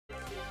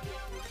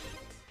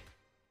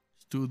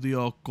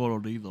Estudio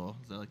Colorido.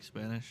 Is that like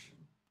Spanish?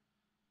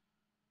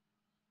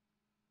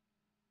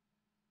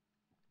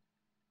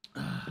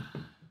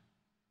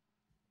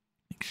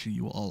 Make sure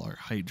you all are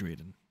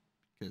hydrated,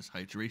 because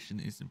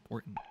hydration is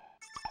important.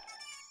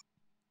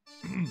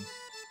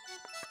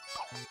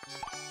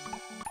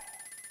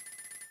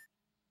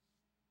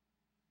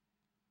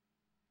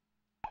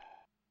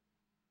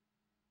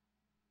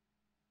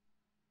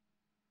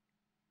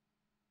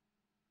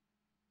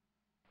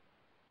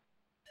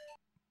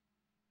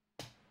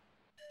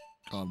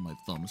 God, my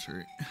thumbs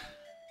hurt.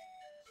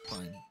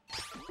 Fine. And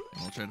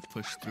I'll try to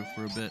push through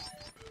for a bit.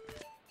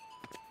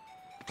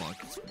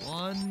 Box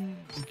 1.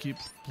 And keep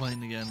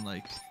playing again,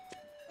 like...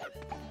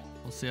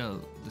 We'll see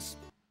how this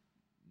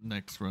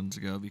next runs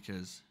go,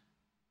 because...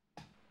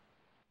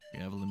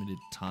 we have a limited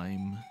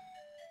time.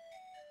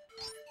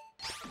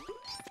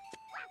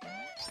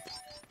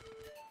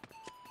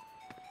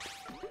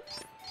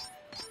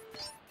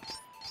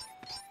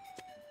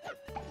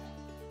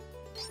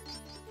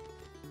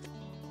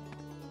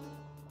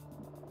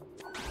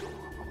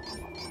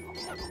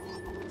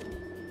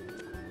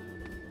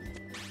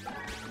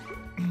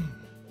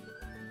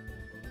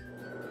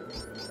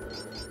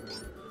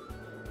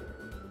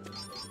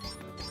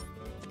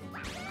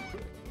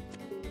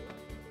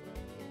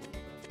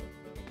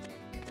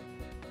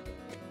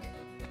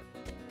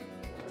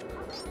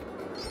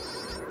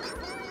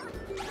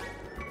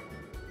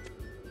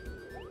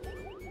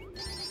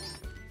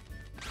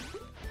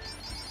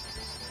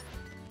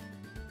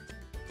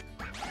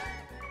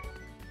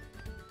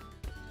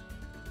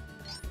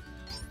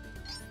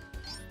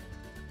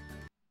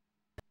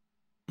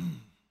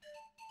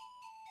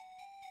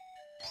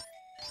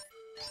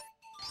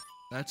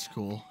 That's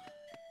cool.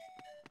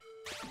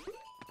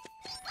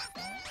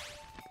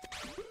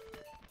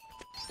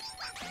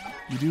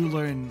 You do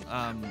learn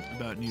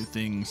about new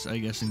things, I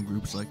guess, in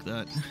groups like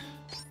that.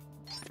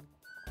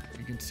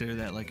 You consider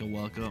that like a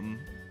welcome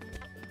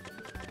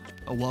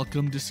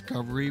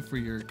discovery for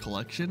your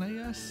collection, I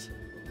guess.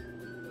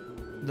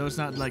 Though it's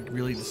not like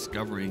really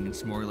discovering,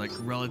 it's more like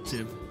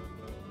relative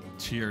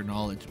to your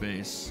knowledge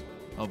base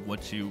of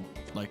what you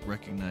like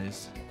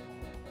recognize.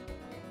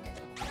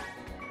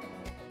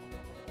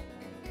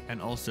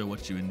 And also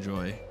what you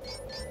enjoy.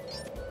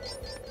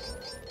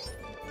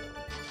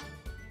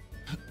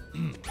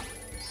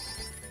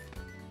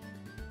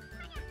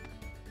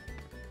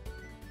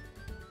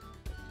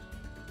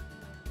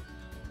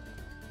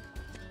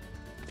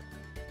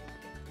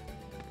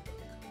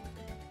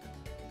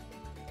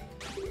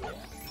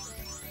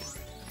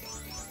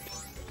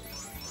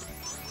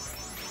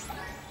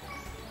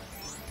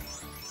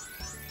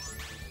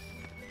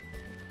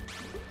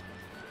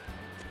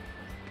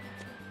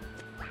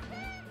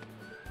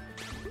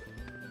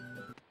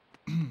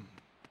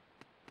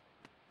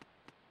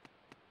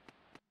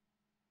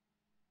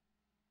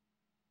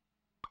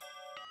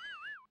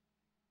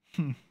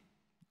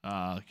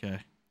 Okay.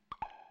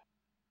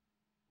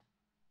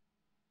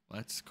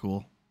 That's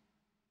cool.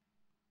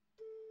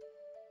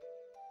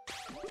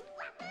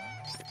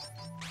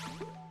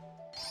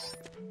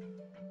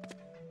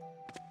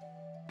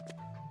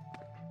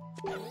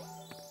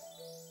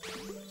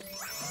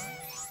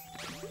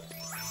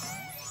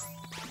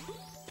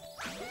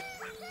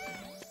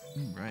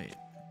 Right.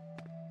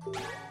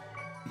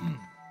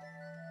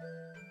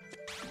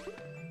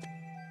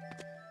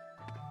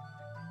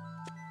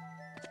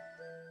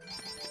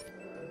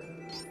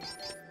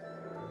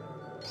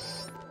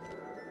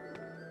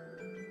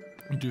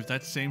 Dude, if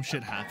that same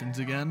shit happens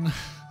again,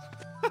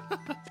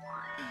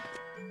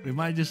 we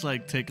might just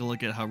like take a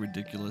look at how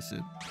ridiculous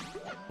it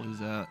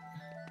plays out.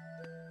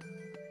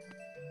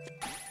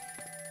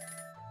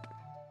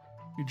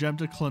 You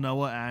dreamt a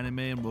Klonoa anime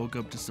and woke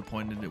up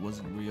disappointed it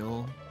wasn't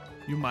real.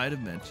 You might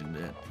have mentioned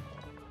it.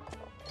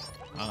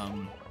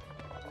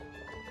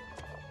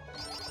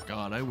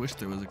 God, I wish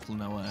there was a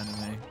Klonoa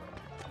anime.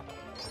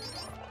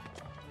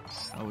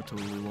 I would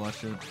totally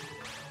watch it.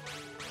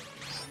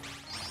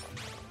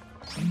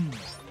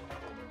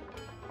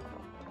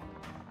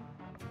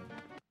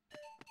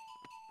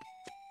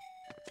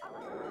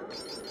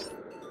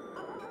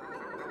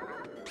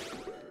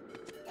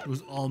 It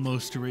was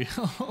almost real.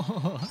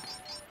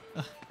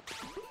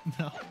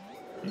 No.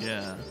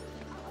 Yeah.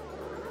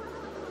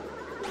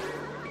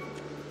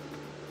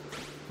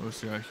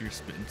 Roaster out here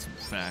spitting some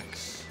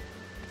facts.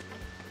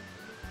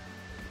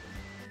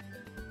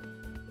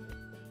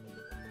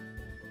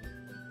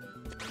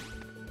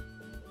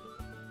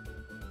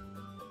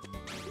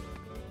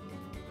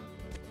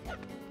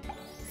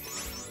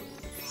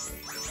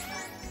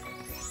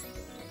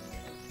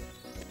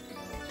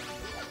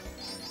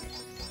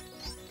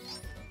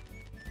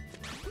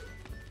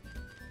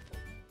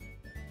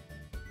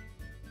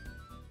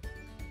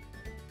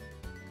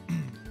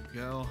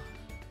 Go.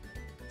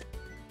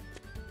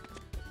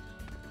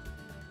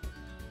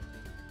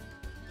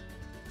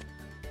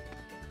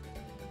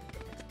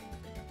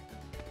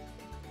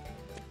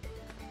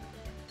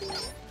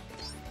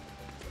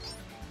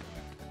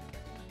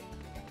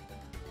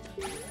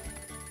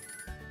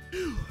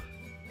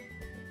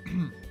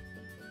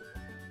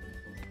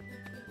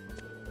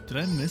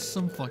 Did I miss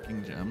some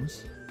fucking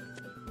gems?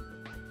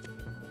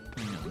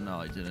 Hang on, no,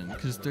 I didn't.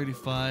 Because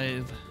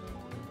 35.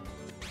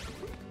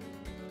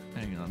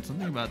 Hang on,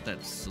 something about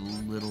that's a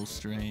little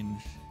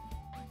strange.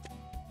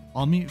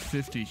 I'll meet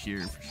 50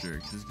 here for sure.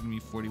 Because there's gonna be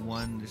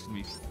 41. There's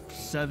gonna be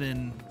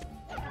 7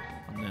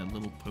 on that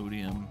little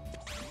podium.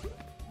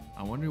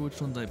 I wonder which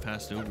ones I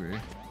passed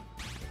over.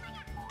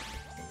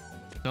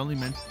 I only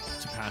meant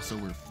to pass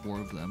over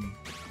 4 of them.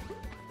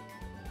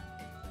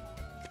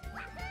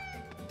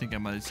 I think I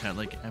might have just had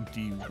like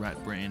empty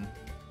rat brain.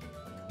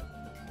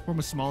 Form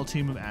a small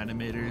team of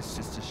animators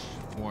just to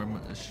form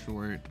a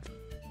short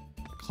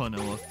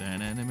Klonoa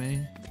fan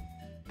anime.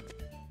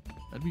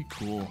 That'd be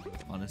cool,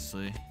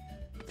 honestly.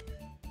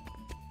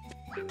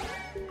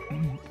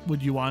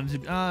 Would you want it to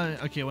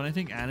be? Okay, when I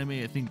think anime,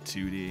 I think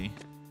 2D.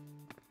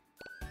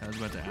 I was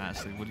about to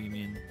ask, like, what do you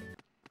mean?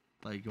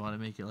 Like, you want to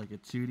make it like a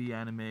 2D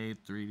anime,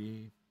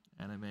 3D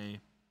anime,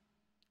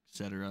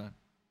 etc.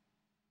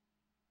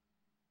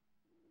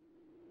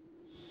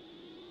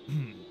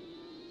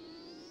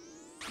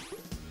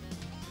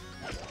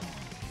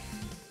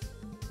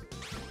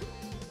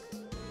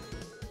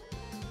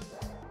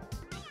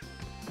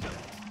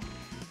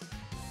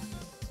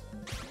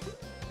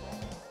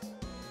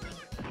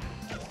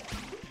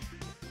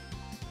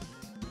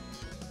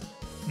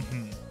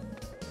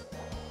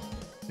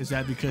 Is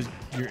that because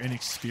you're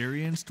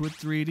inexperienced with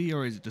 3D,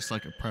 or is it just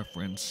like a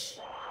preference?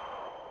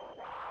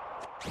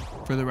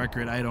 For the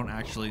record, I don't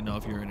actually know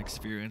if you're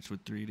inexperienced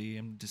with 3D.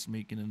 I'm just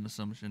making an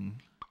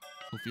assumption.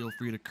 So feel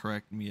free to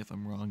correct me if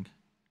I'm wrong.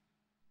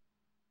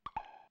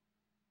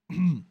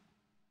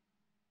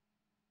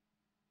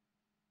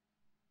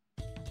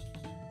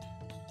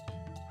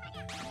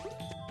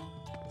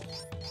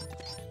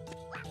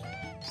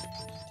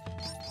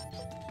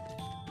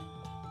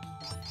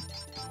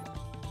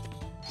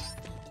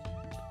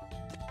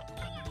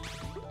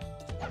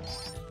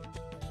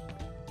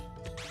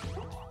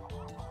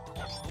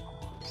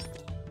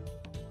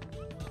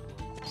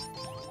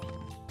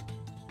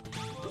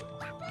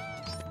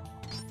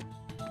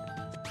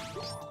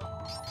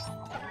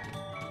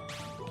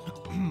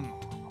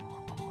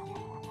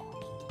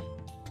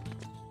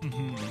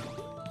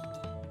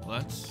 Well,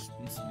 that's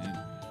neat.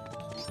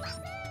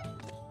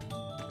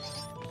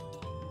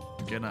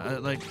 Again,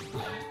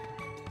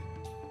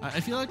 I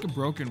feel like a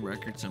broken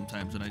record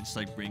sometimes when I just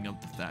like bring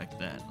up the fact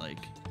that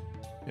like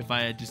if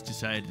I had just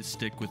decided to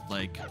stick with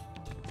like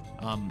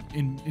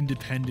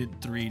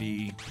independent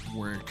 3D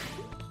work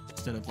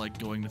instead of like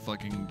going to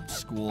fucking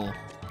school,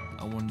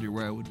 I wonder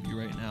where I would be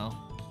right now.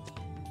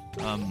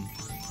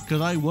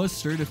 Because I was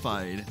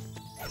certified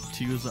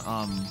to use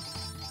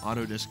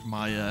Autodesk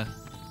Maya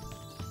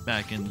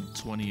back in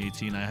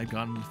 2018. I had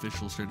gotten an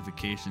official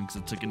certification because I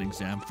took an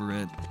exam for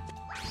it,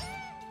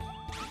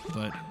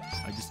 but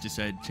I just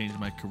decided to change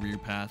my career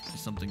path to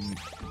something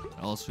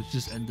else, which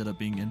just ended up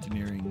being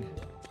engineering.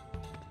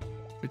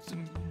 Which,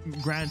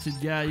 granted,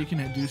 yeah, you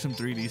can do some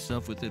 3D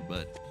stuff with it,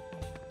 but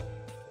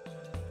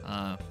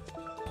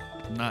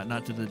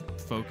not to the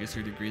focus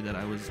or degree that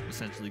I was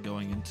essentially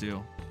going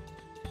into.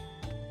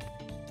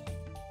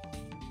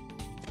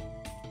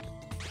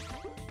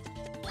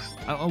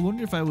 I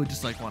wonder if I would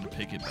just like want to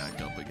pick it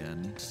back up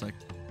again, just like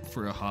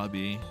for a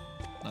hobby,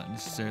 not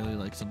necessarily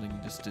like something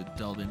just to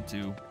delve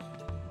into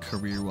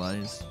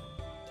career-wise.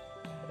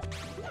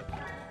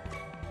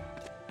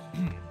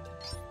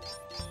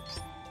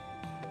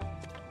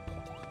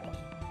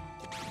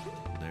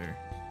 There.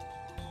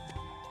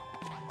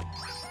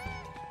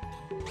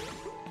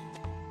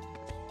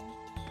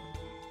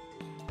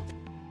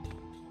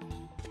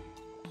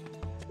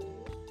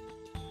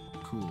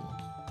 Cool.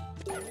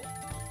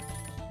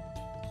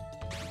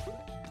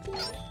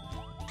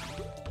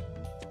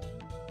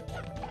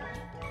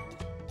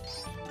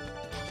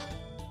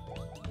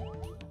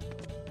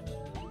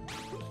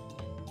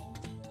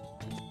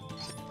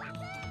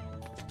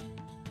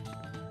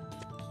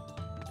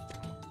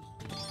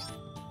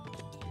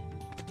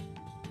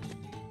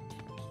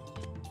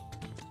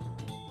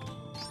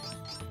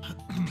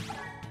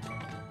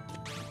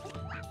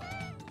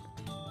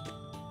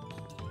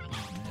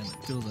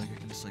 Feels like I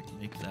can just like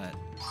make that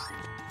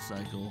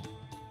cycle.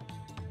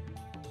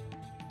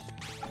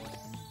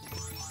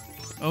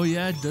 Oh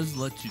yeah, it does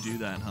let you do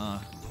that, huh?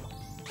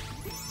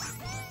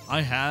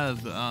 I have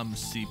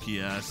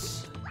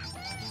CPS,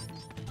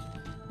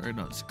 or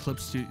no, it's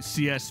Clips to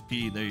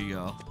CSP. There you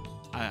go.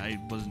 I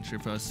wasn't sure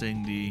if I was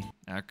saying the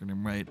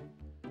acronym right.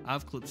 I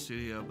have Clip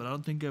Studio, but I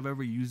don't think I've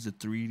ever used the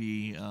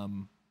 3D how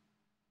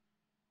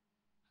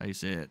you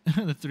say it,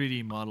 the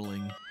 3D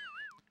modeling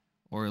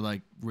or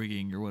like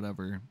rigging or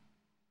whatever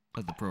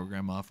that the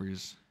program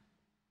offers.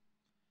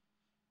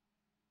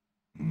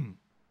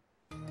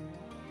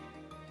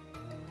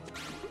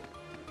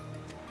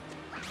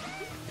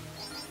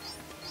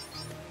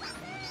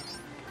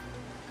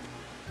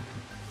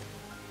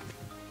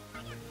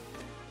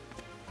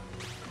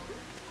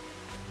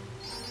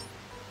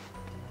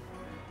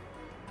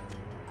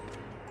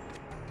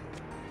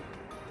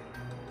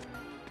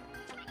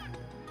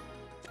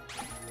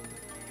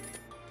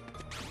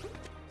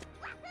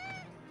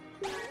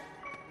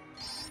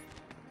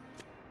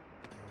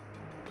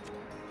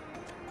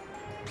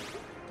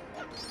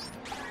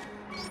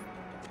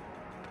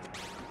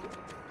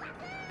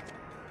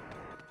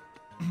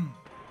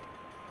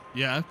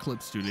 Yeah,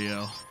 Clip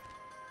Studio.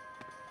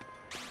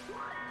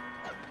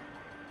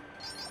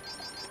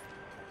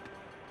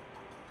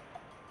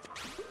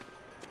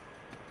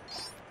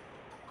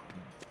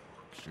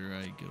 Sure,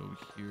 I get over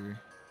here.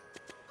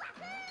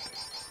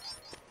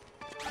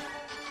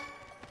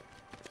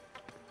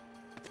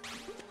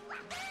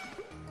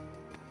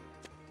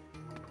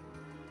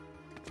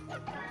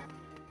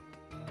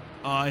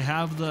 I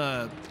have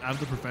the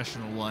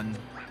professional one.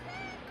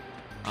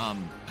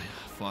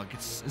 Fuck,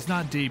 it's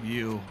not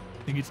debut.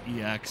 I think it's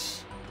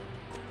EX.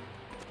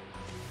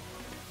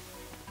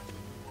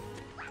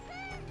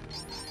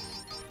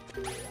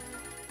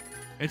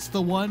 It's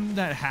the one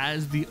that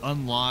has the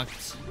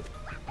unlocked,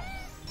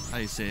 how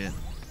do you say it?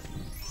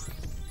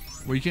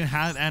 Where you can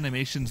have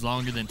animations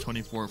longer than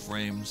 24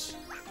 frames.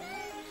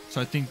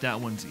 So I think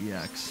that one's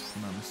EX, if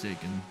I'm not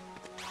mistaken.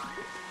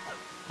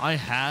 I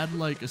had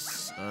like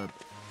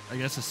I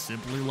guess a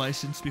simpler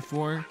license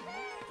before,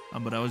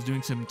 but I was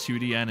doing some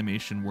 2D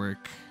animation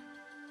work.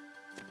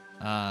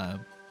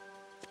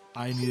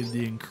 I needed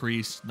the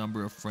increased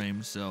number of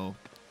frames, so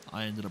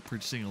I ended up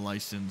purchasing a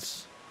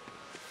license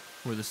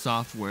for the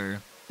software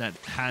that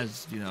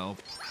has, you know,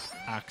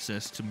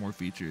 access to more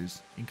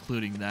features,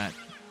 including that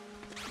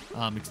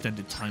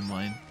extended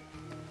timeline.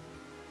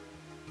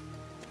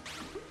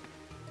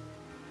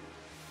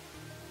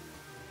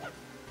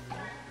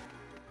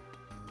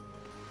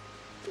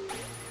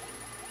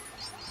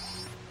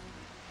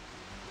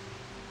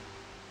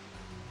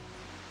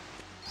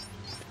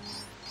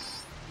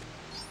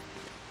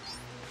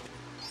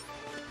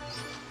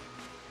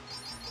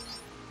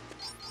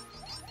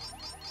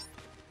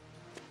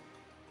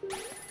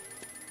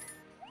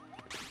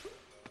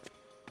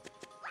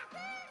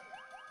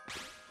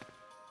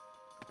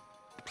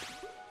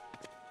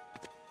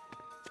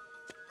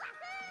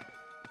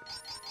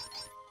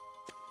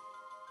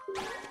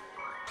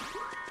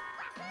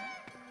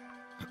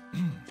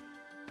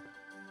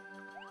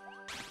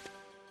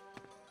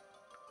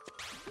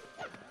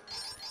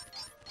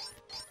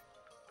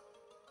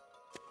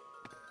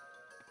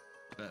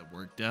 That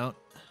worked out.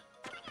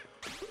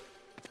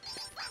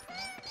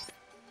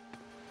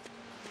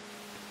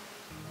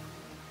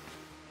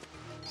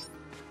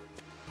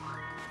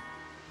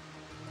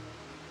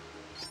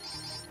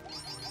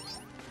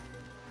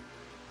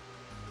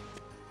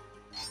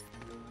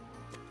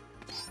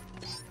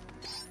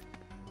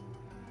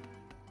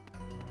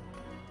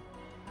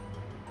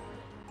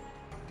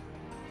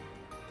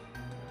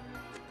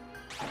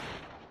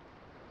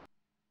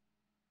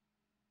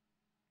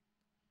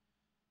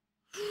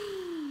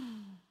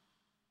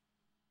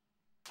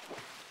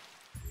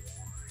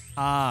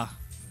 Ah,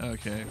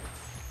 okay.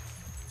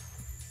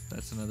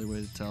 That's another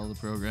way to tell the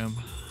program.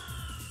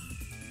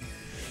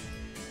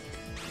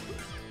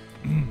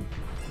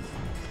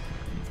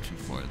 Too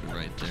far to the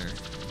right there.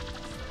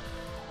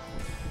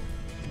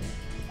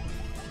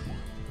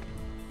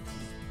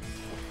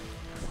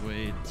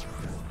 Wait.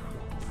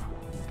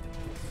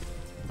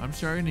 I'm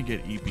starting to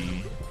get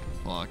EP.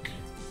 Fuck.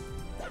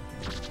 I'm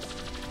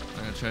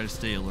gonna try to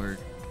stay alert.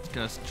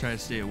 Gotta try to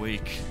stay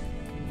awake.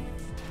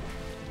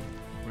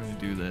 We're gonna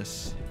do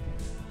this.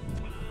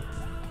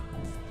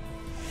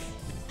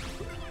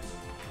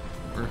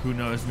 Or who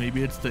knows,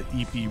 maybe it's the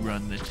EP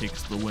run that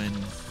takes the win.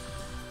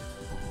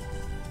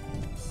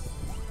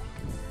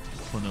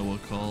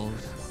 Klonoa calls.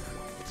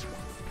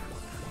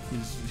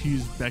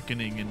 He's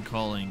beckoning and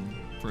calling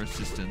for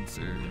assistance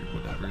or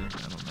whatever.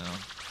 I don't know.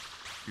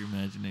 Your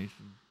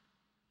imagination.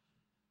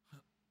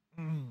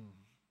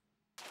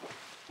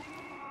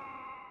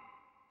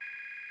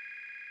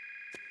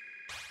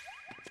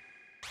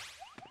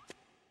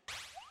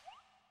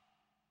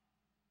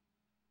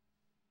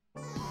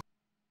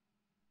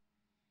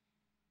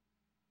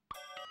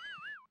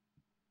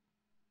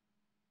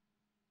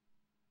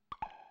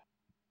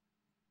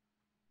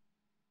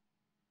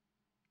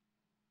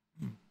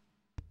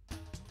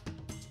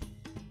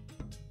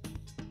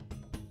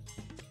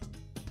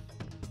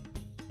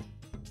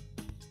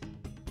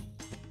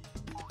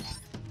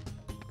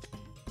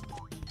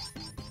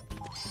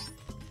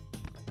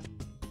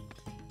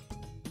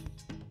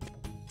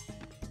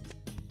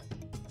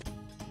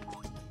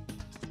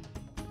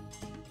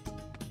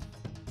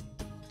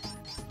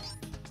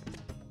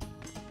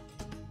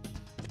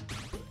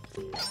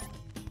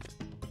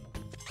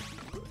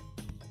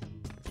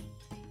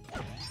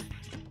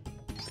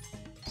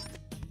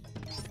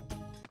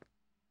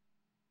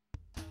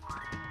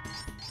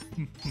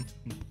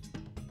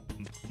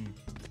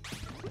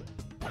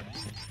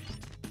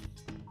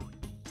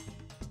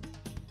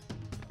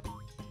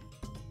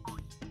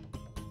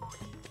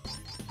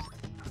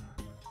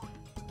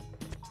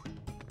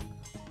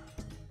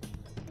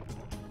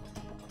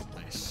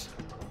 Nice.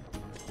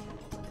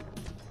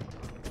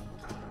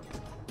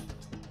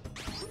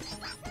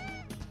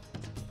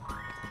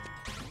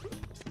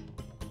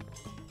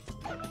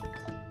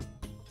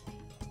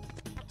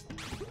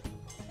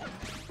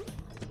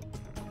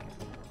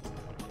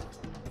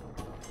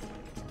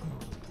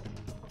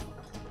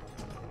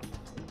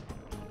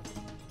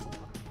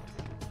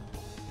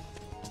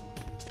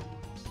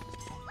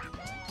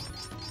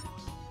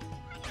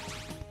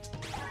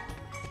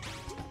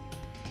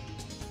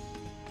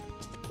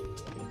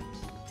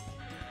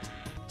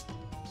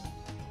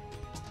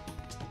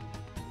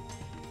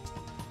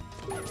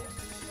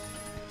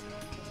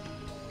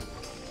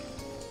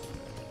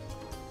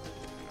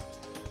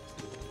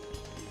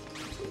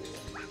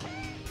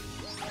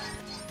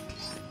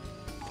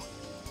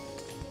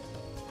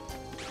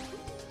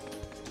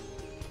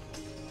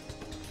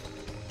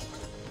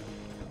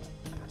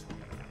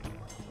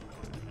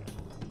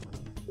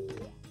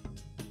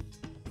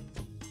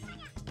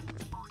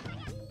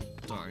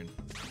 Darn.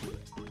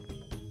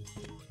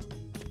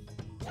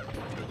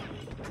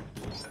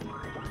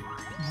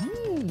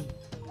 Ooh.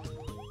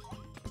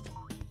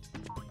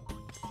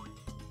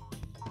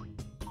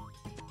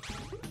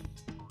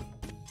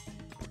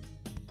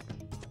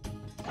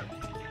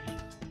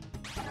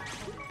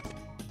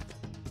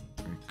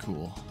 Very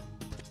cool.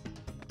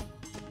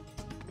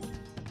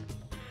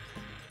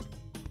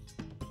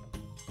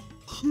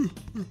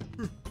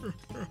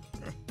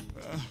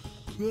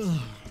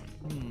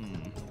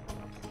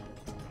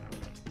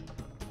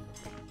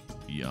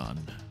 Yawn.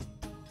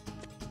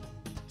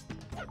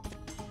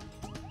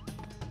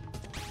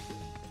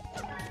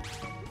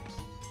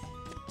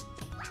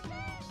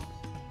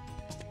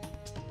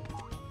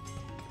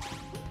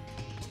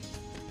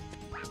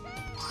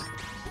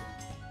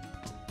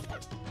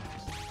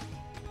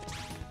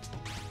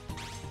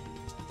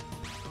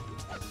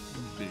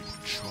 Big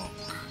chunk.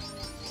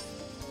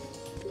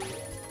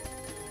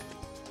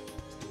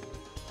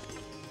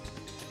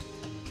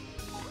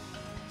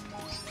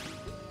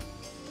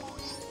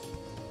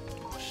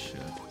 Oh,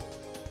 shit.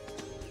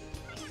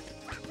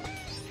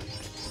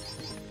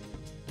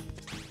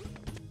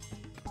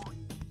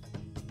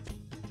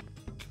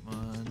 Come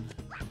on.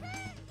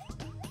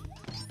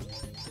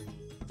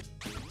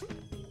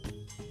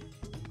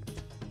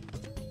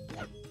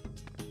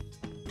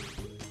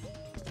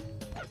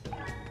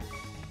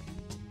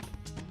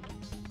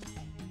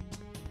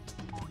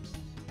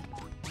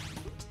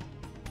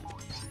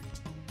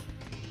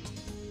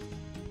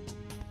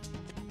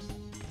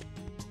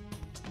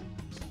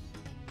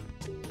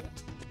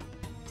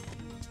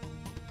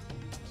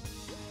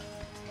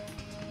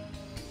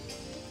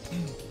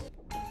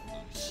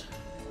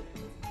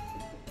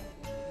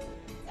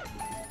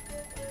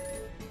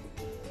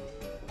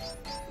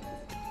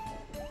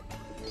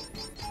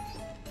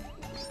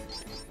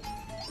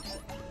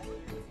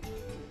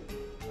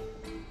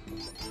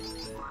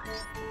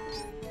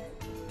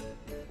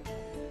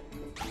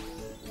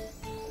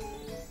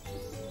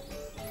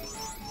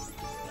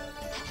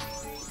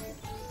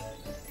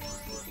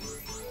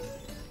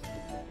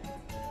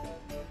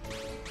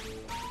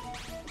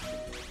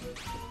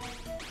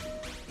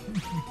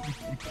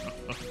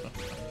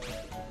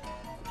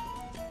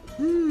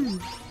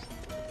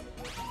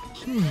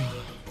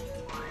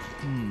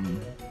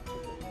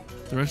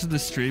 The rest of the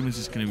stream is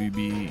just gonna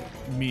be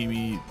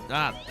me.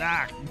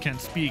 Can't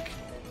speak.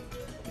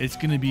 It's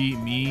gonna be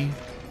me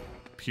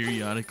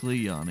periodically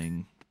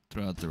yawning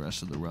throughout the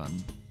rest of the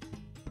run,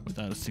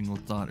 without a single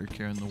thought or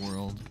care in the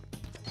world.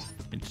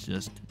 It's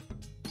just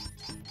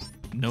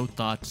no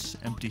thoughts,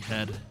 empty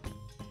head,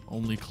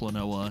 only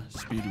Klonoa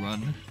speed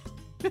run.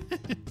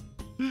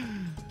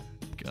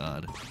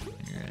 God,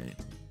 you're right.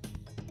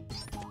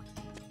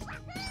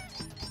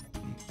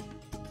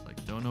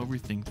 Like, don't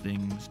overthink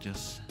things,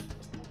 just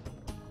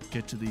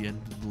get to the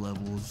end of the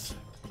levels.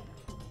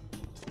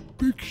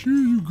 Make sure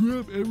you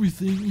grab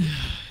everything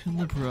in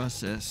the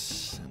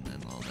process, and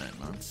then all that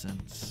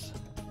nonsense.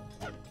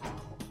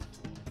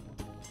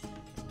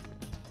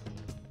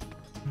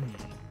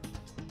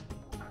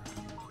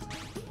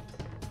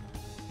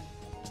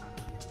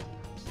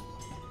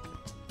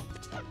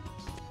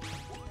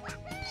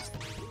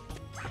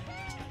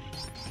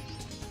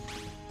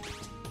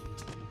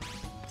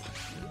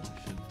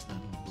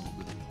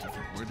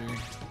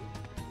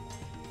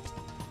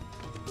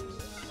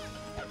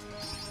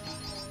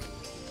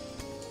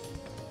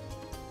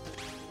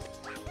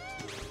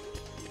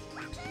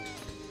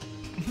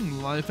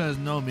 Life has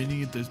no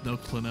meaning if there's no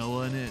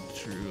Klonoa in it.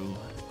 True.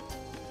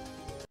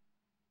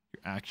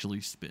 You're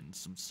actually spitting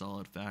some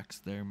solid facts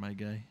there, my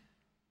guy.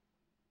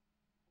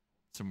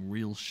 Some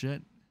real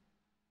shit.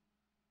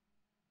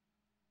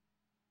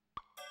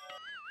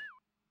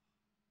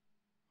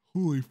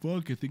 Holy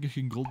fuck, I think I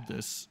can gold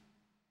this.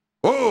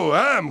 Oh,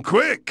 I'm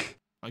quick!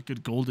 I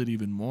could gold it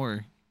even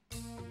more.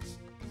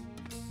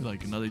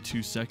 Like another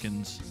 2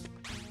 seconds.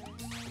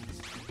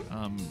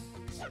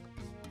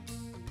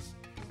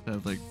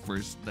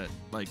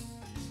 That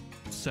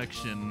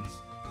section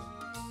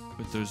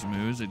with those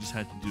moves, I just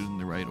had to do it in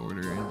the right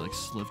order. It like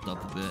slipped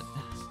up a bit.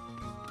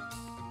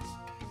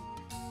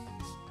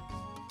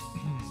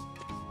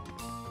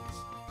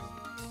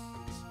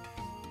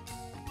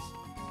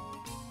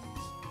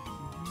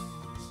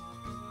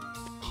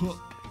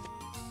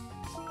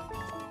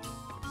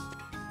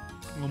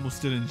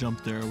 Almost didn't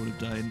jump there, I would have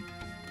died.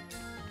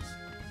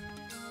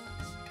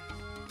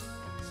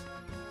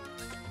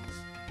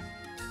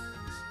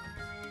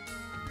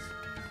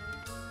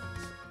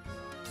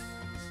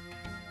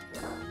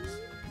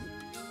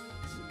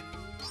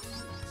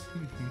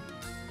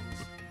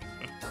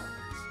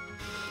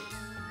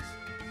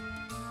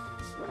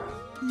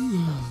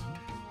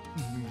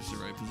 This is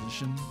the right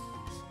position.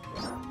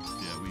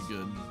 Yeah, we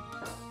good.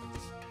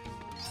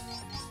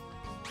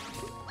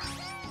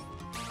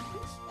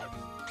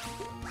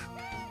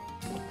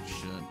 Oh,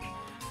 shit.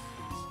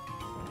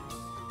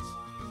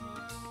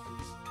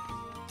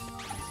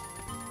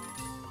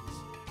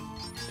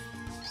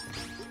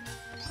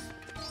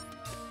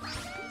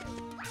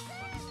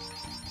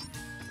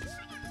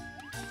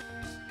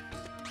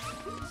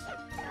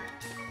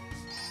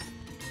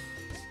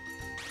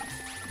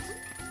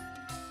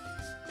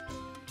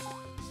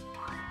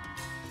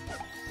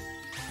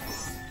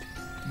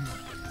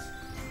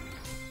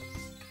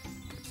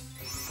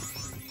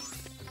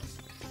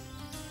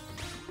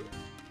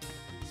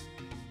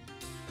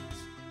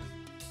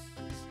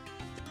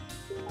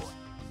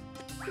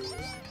 I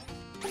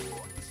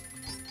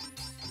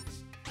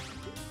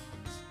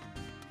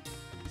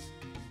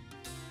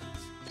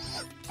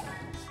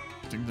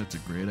think that's a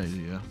great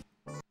idea.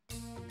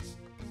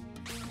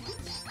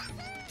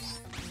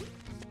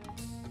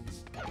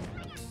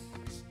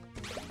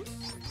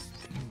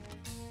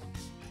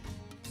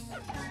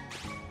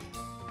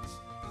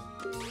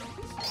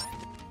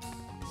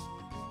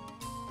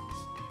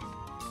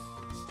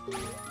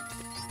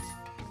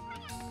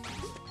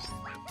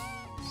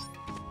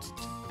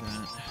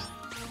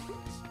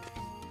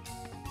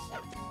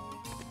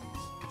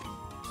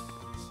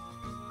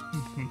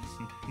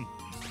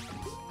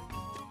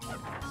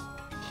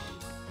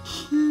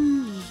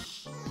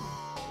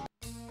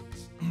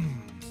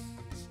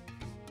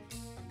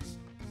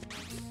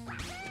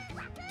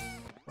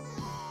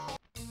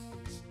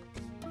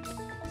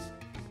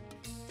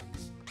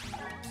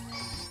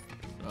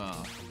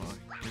 Oh, fuck.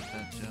 Get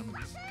that gem.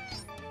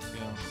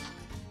 Go.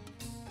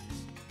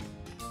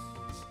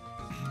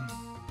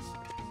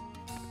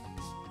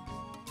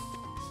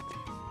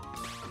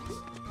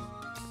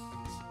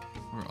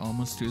 We're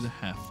almost to the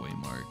halfway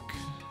mark.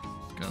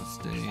 Gotta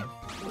stay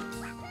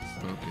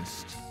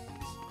focused.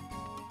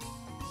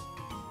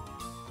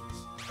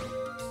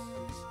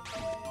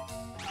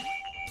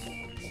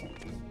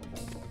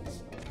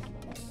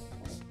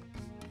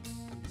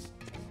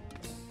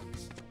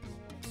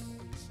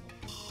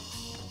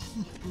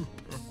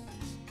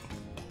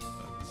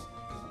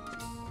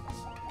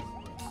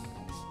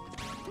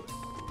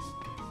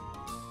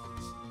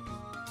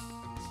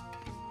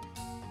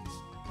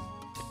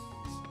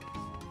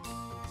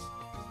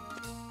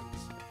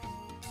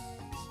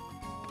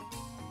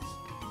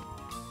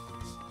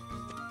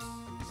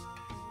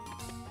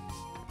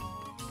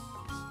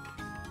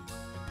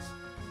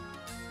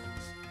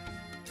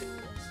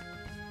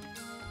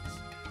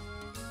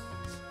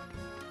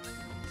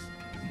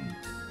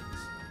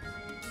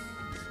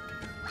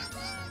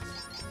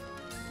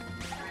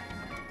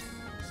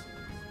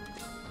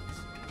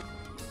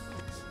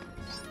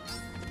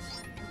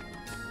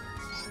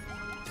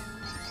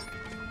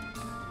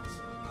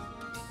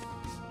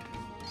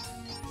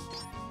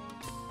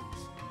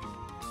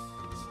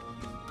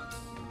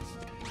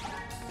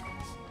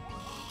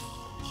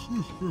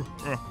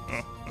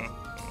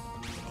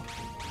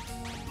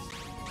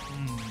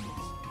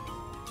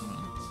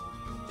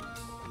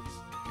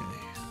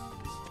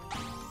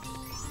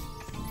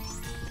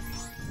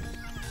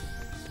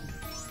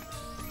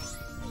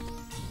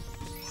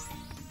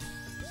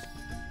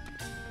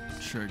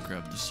 Sure, I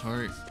grabbed this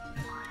heart.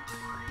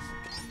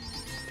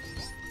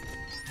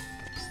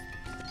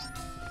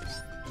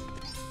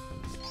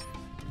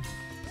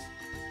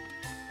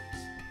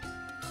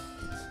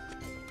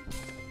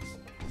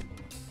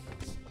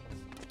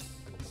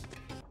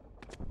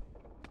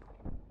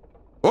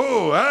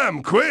 Oh,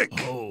 I'm quick.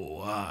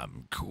 Oh,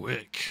 I'm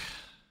quick.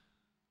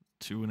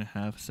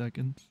 2.5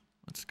 seconds.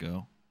 Let's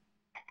go.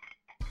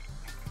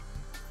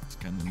 It's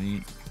kind of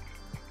neat.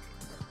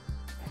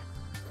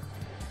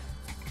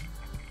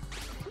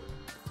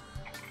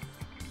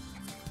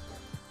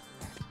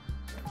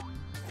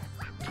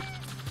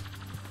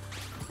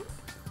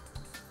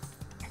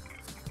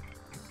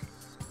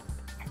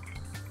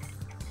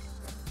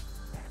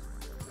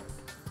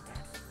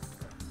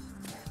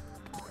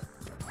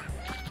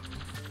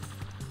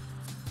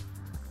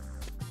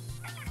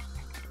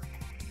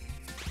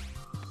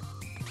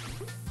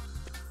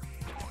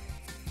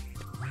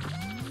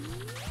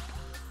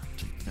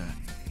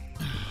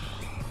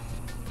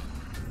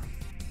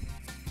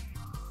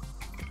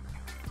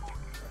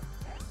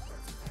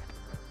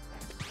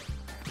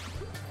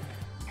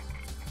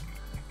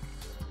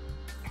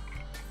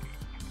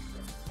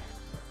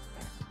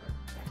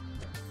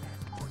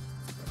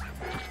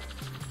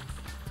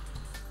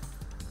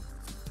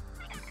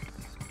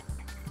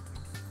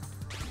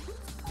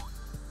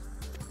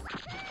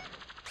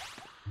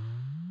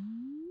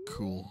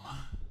 Cool.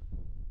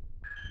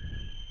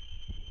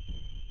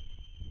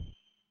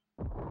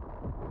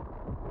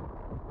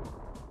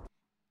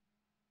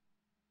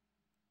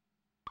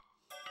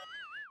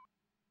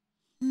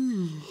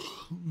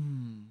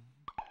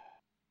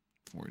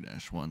 Four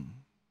dash one.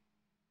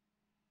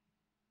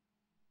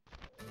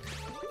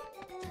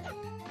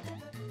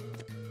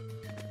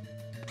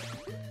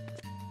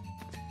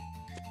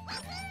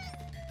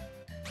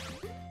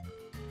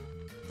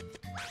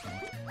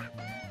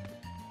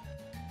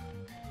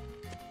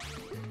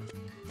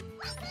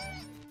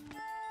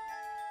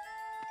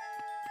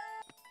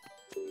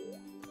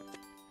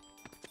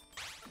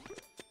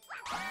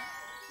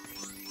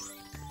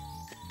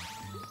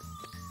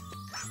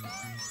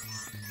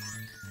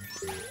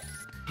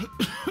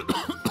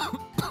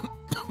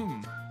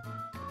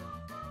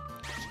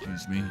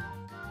 Excuse me.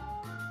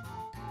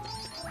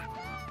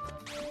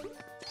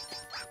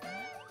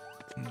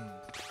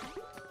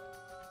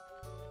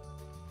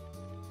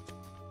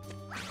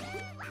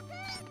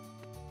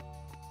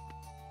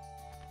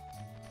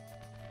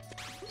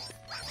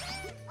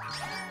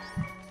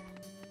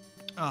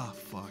 Oh,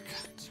 fuck.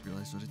 Just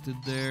realized what I did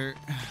there.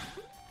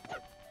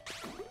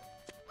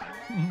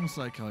 It's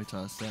like how I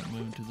tossed that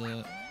moon to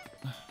the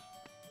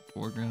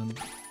foreground.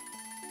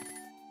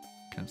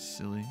 Kind of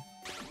silly.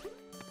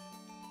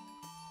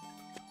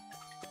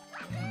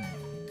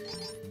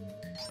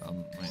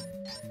 Wait.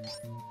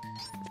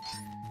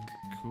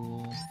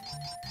 Cool.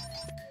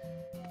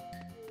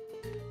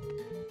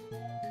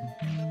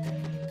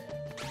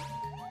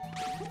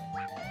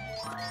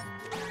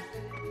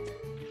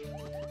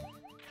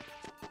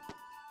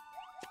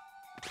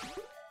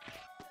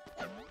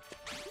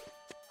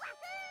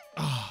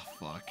 Oh,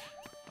 fuck.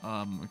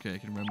 Okay, I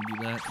can remedy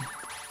that.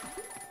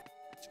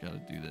 Just gotta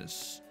do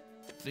this.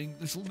 Think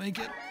this will make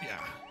it?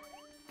 Yeah.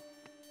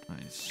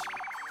 Nice.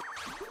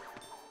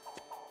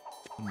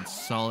 Some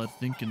solid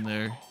thinking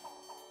there.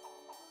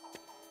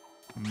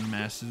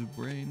 Massive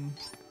brain.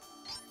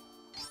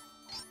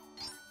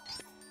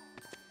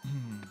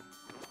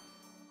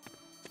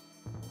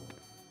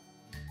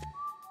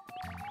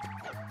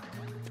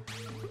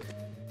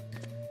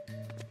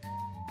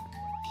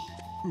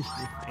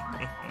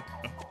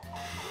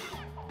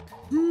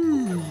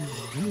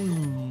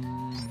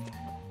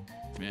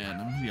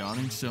 Man, I'm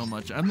yawning so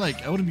much. I'm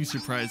like, I wouldn't be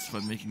surprised if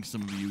I'm making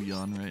some of you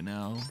yawn right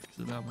now because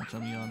of how much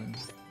I'm yawning.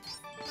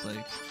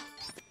 Like,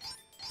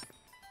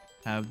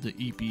 have the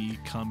EP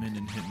come in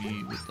and hit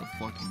me with the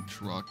fucking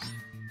truck.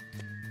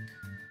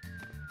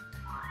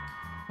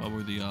 What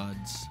were the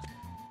odds?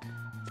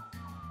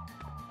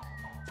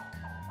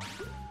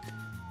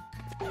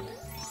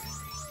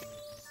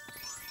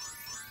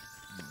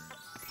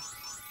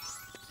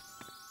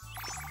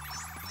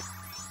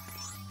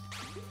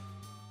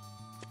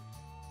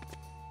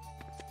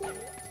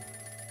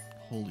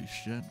 Holy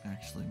shit,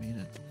 actually made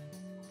it.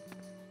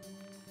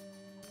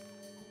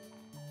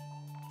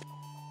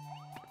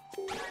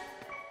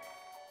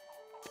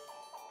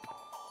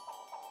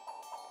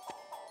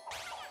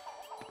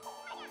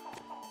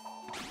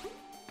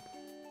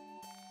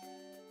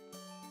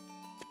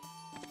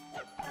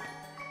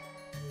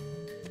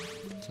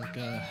 It's like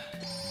a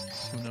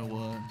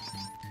Klonoa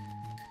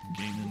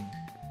gaming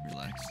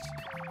relaxed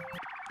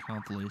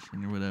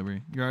compilation or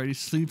whatever. You're already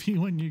sleepy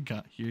when you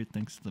got here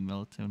thanks to the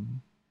melatonin.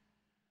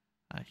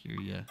 I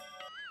hear ya.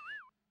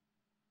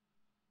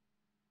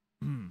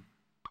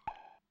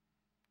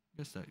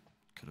 Guess that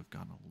could have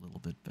gone a little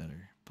bit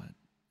better, but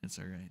it's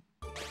alright.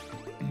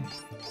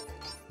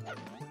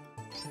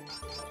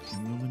 Keep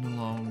moving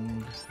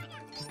along.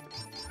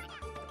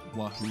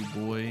 Wahoo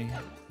boy.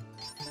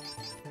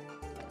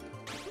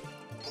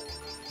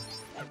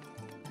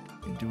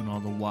 You're doing all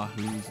the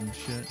wahoos and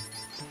shit.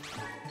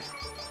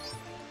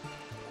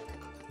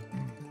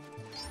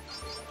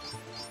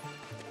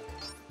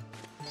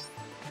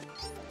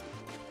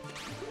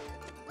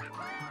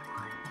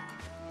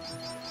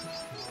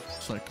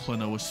 It's like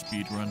Klonoa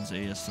speedruns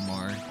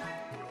ASMR.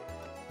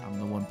 I'm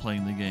the one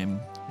playing the game,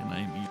 and I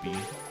am EB,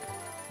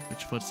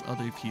 which puts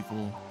other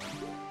people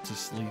to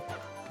sleep.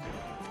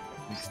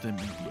 Makes them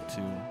EB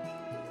too.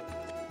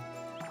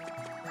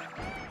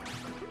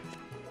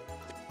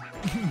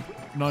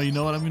 No, you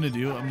know what I'm gonna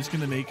do? I'm just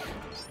gonna make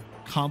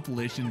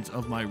compilations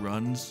of my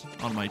runs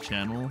on my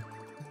channel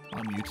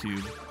on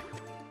YouTube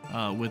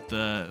with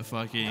the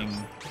fucking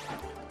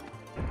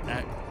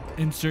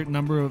insert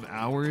number of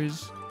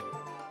hours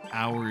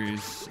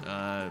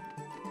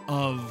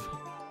of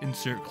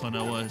insert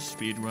Klonoa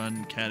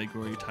speedrun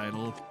category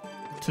title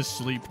to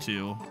sleep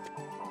to.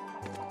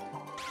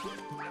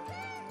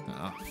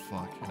 Oh,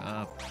 fuck.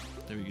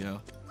 There we go.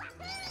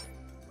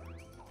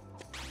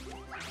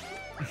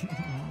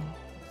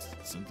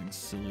 Something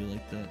silly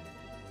like that.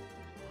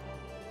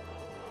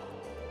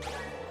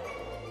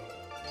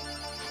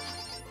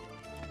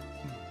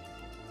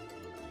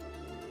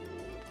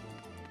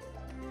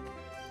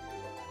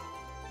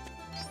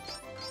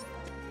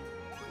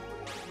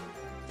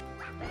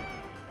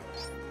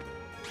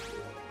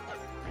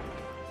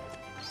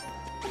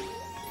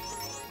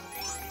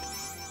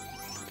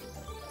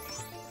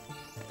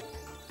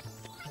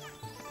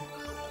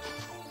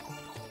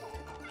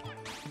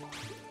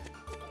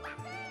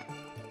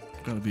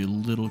 Gotta be a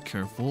little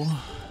careful.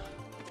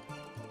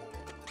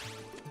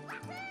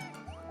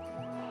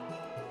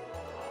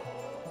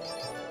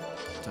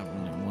 Just have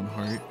only one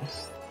heart.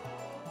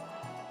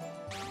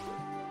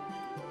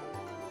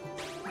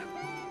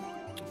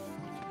 Fucking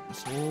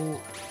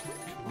asshole.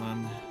 Come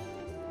on.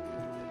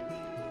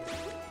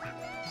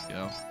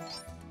 Go.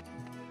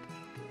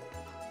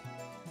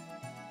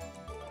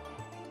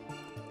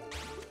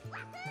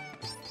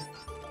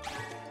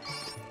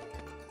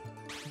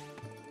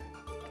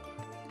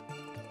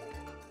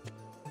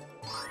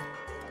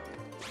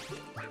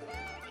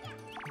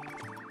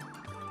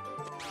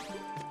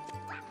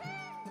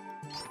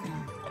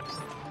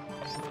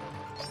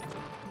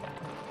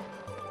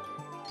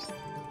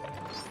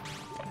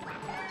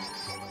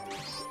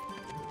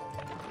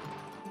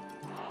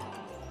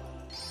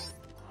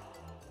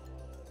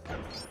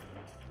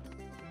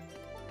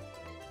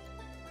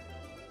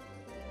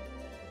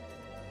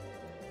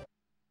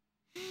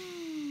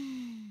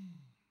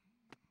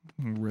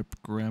 Rip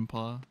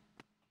Grandpa.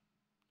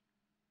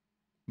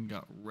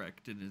 Got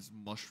wrecked in his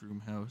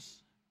mushroom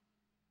house.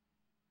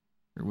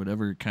 or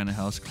whatever kind of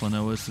house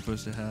Klonoa is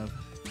supposed to have.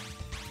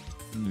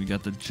 And we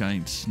got the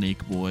giant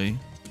snake boy,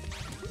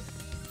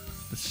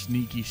 the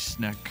sneaky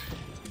snack.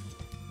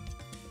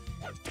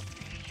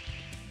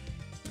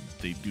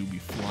 They do be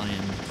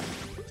flying.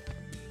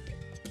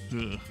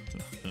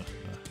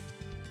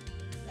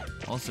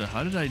 Also,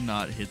 how did I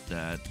not hit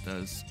that?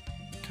 That was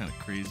kind of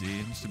crazy.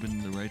 It must have been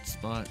in the right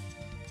spot,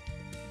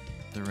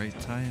 the right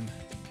time.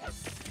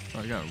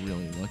 Oh, I got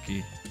really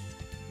lucky.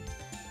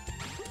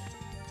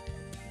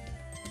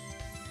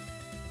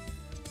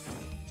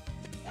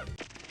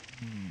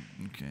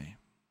 Okay.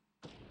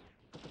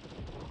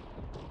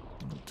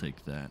 I'll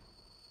take that.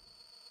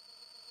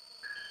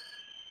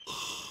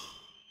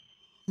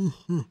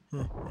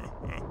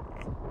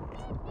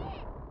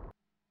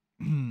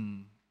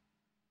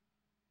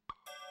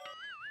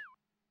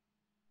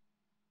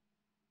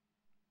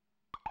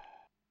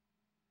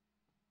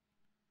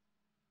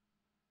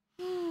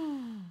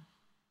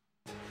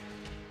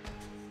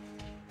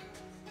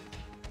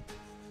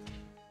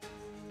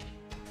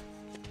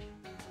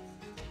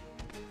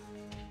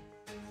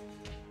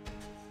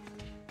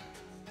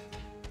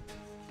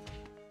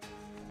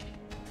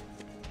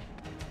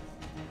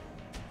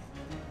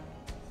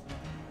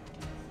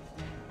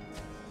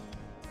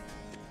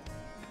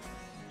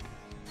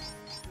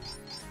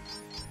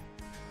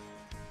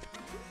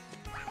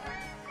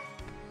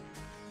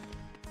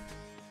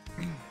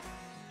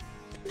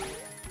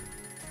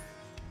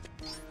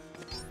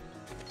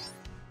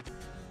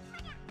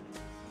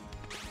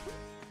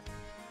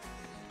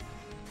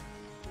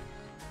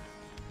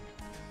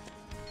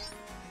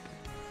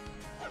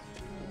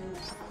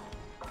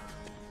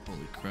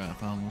 Holy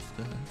crap, I almost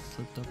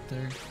slipped up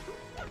there.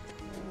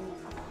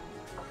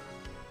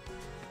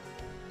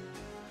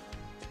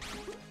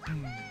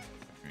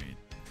 Great.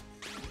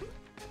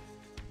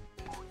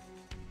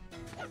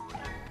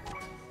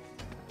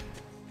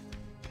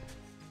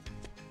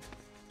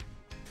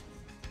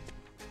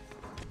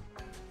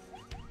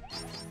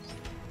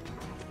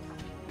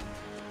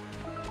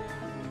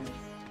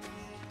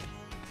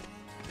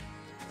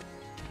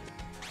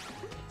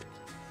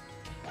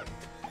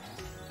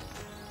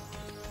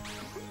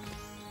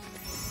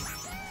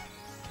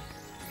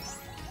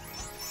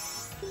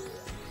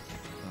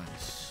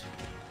 Nice.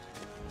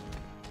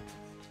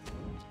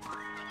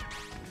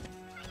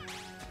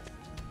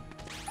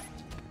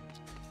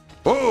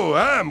 Oh,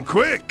 I'm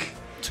quick.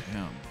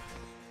 Damn.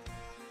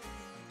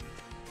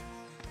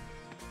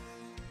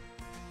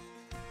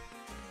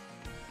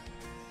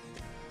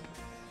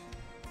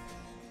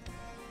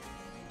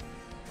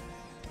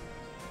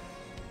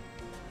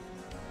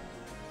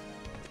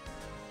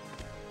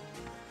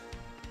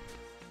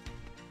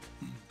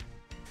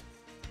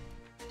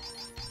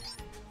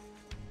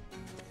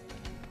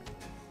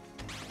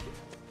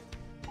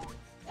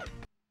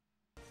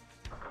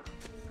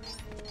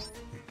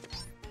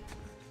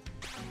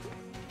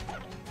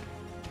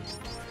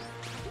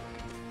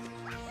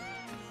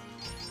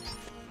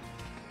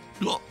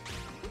 Oh,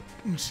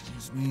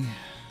 excuse me.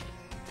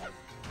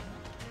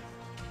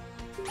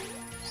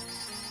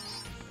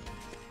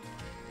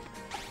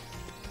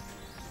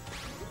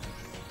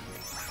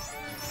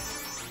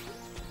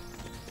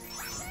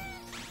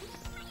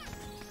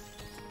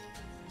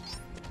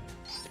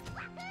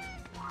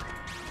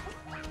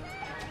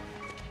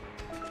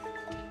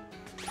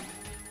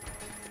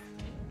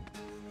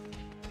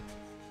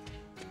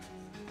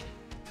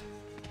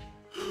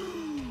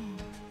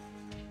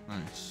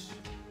 Nice.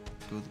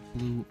 Go with the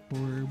blue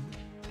orb.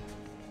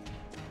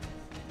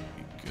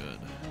 Be good,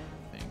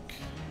 I think.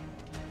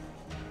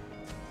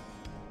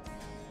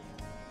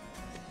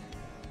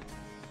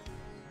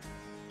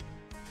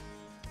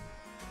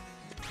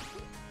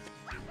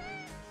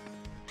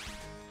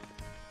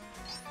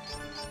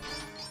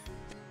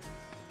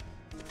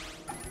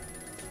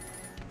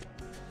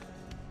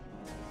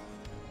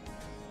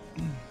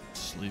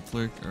 Sleep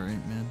lurk,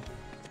 alright, man.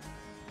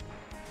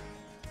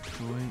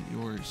 Enjoy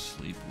your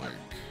sleep lurk.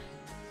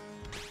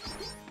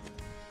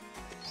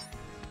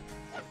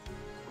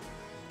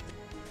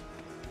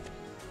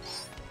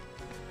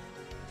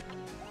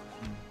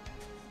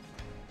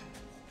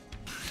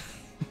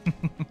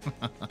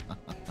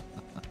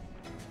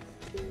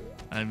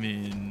 I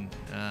mean,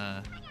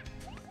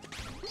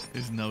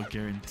 there's no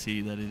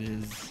guarantee that it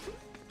is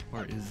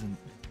or isn't.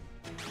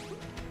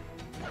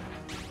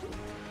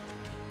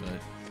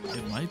 But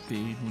it might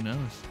be, who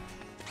knows?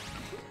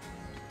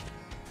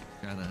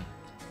 Gotta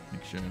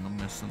make sure I don't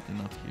mess something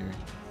up here.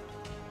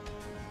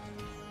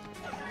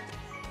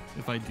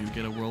 If I do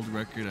get a world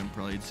record, I'm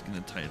probably just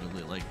gonna title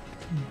it like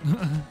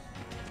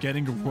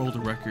getting a world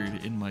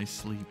record in my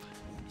sleep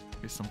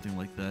or something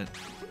like that.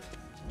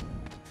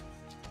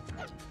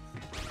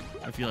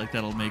 I feel like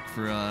that'll make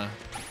for a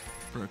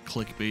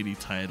clickbaity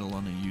title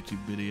on a YouTube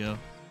video.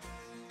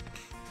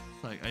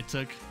 Like, I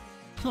took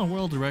a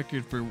world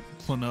record for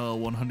Klonoa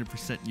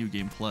 100% New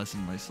Game Plus in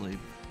my sleep.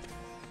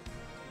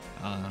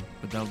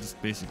 But that'll just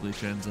basically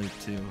translate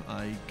to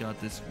I got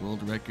this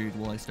world record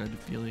while I started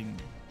feeling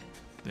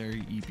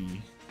very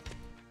EB.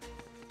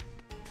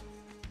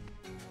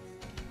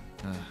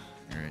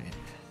 Alright.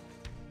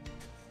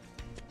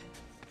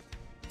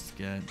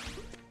 get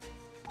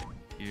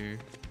here.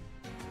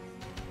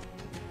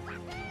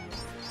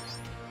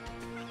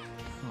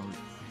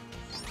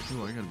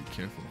 Oh, I gotta be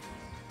careful.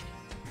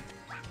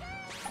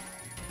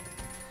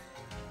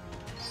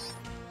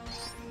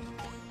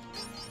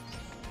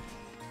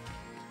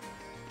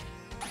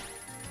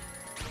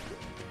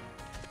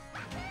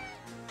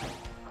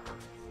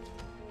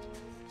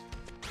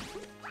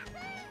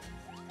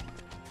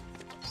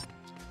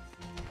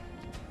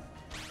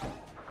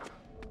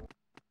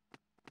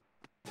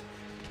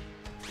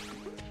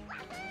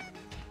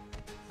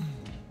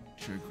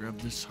 Sure, grab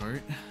this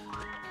heart.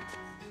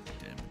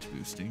 Damage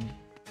boosting.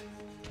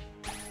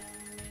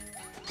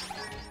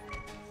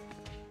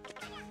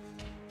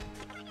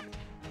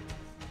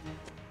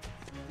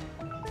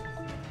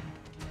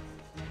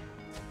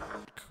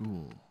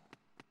 Cool.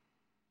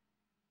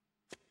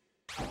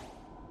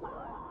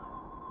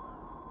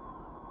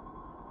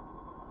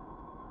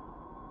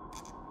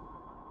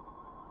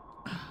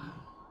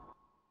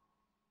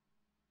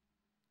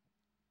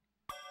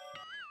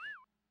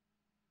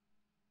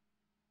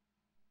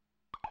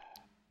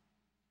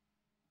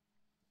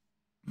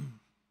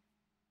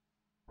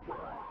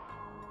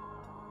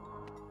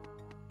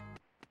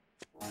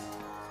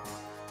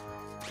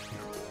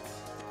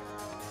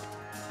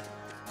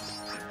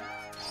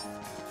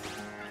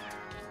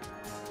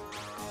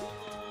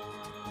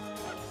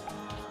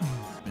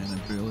 Man, I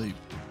barely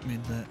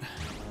made that.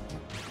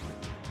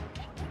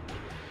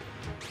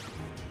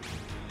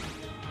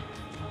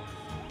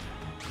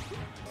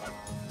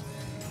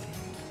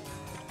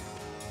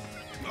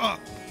 Oh,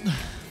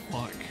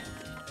 fuck.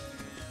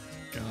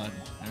 God.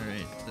 All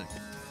right.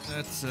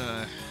 That's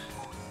a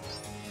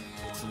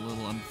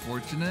little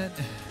unfortunate.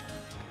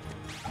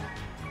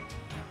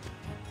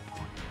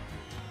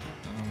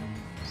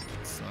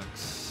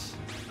 Sucks.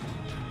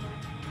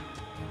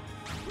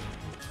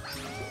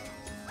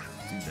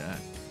 Do that,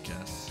 I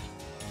guess.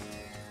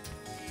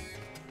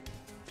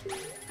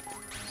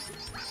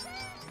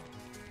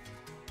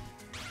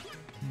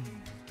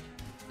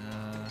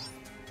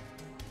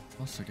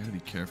 Also, I gotta be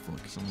careful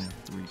because I only have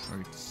 3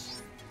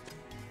 hearts.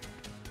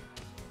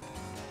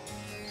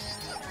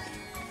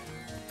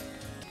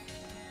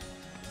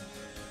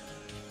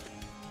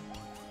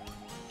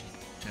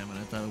 Damn it,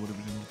 I thought I would have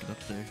been able to get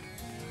up there.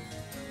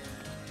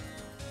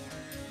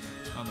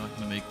 I'm not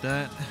gonna make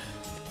that.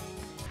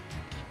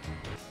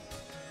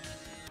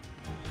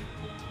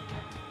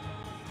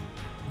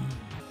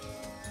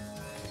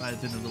 If I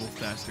had been a little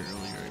faster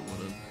earlier, I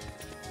would have.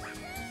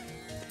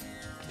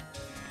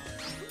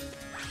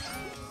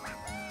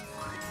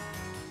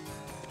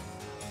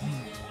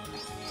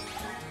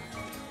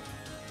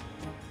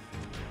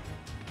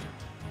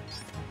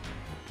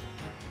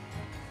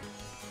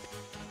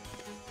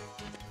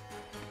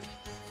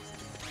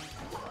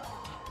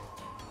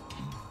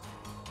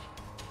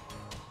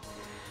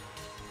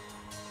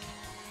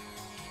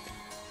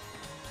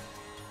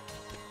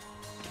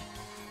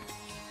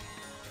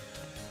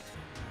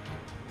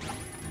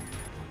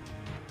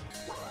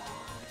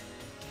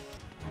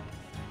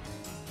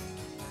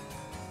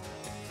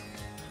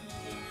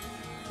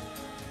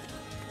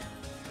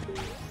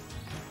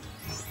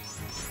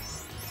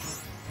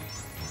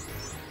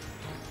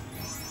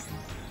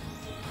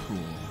 Cool.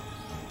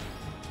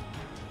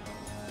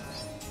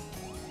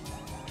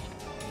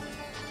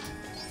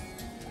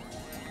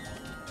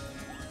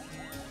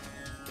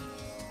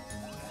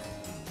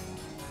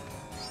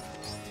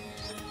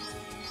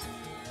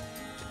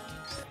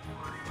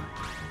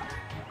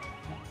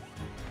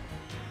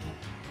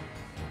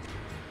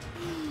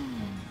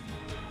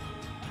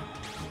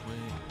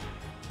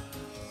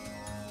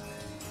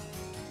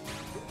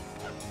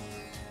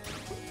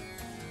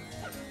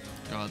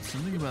 God,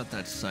 something about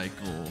that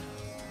cycle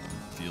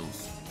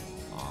feels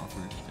off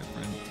or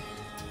different.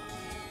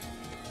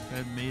 If I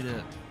had made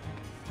it.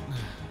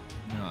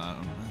 No, I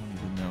don't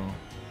even know.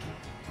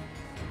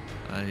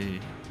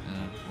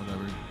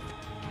 Whatever.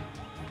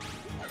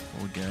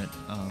 We'll get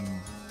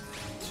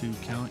 2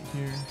 count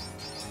here.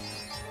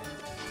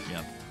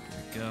 Yep,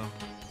 there we go.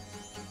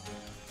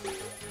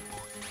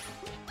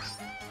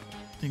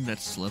 I think that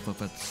slip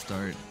up at the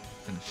start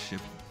kind of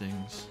shifted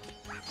things.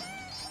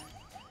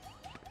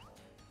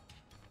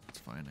 It's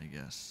fine, I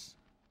guess.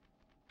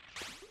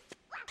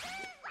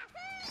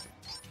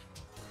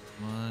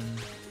 One.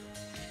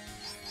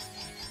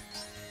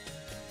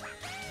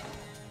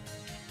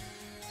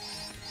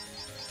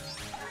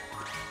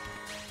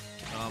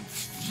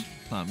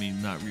 Not me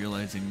not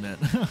realizing that.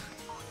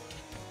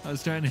 I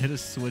was trying to hit a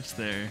switch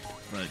there,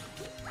 but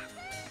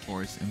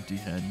force empty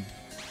head.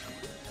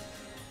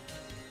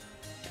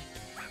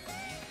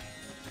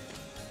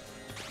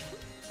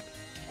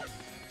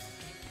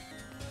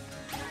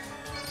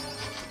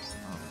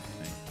 Oh,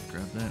 okay.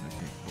 Grab that.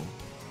 Okay, cool.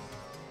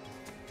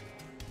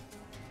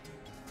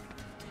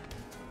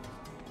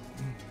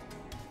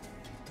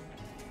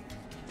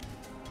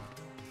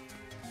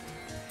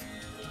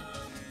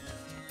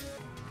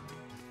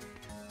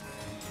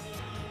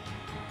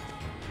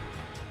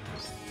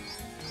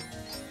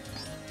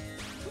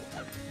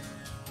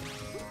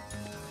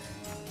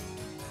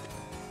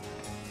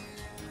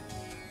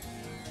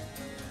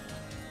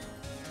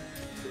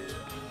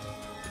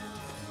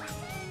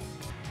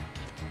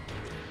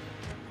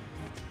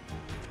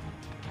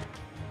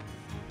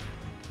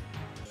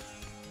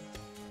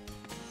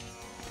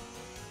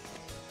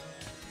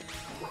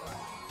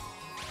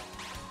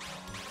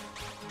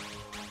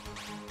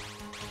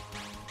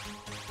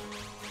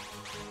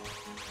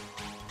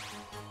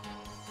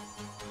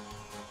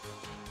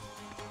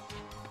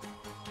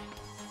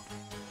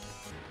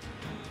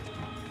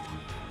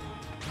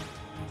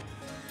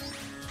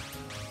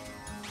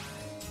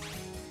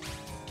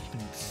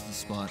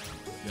 spot.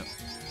 Yep.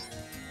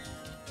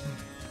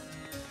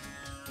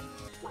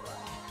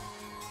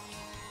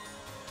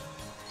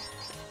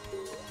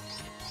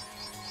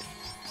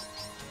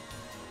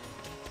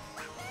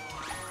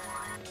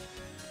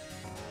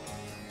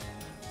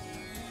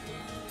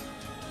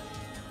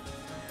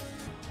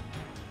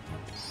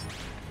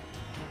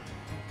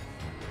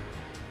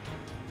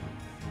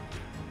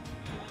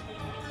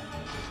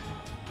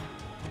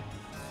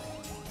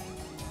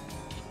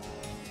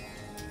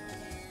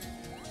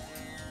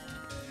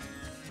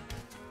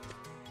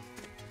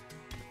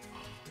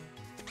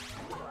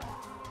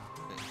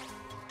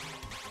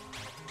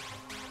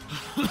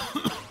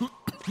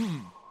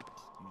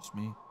 Excuse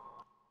me.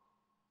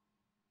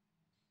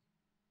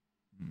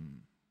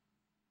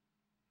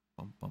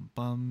 Bum bum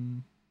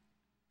bum.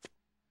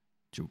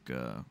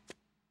 Joker.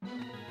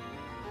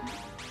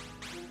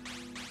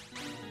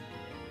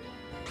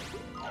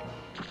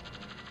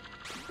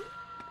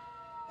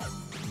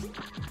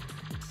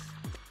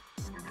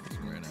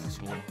 You're an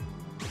asshole.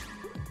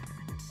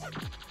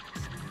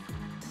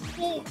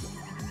 Oh!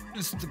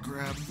 Missed the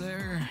grab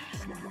there.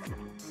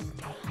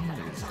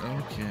 It is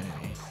okay.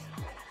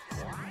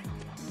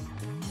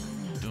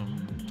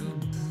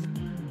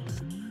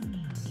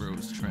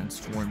 Bros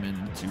transform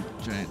into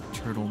giant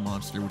turtle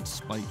monster with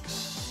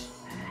spikes.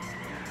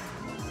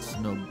 It's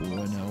no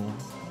bueno.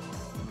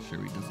 I'm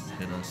sure he doesn't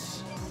hit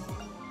us.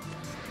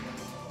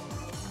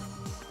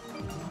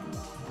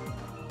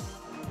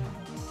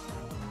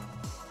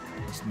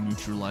 Let's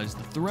neutralize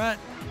the threat.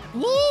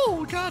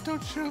 Woo! God,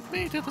 don't shove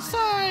me to the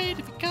side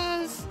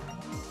because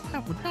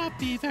that would not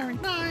be very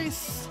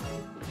nice.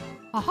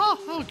 Aha!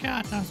 Oh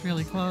god, that was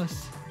really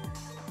close.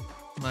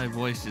 My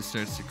voice just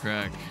starts to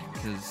crack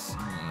because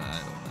I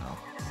don't know.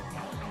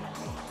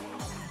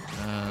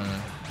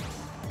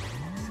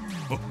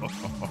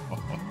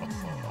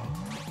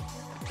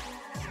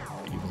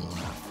 Evil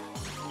laugh.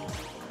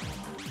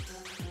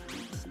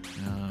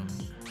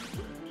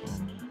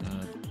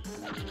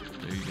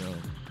 There you go.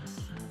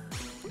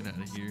 Get out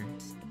of here.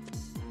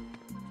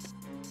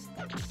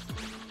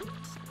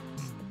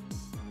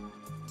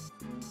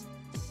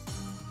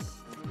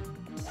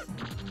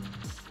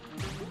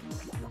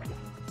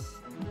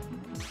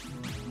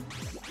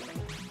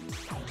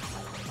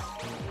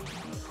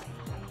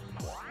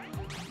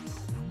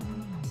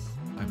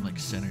 I'm like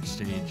center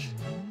stage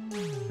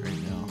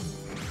right now.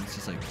 It's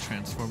just like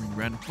transforming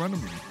right in front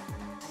of me.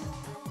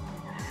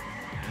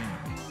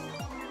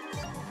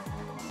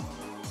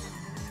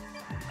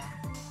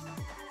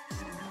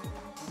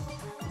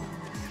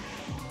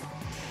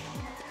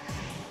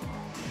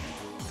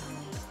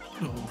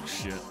 Oh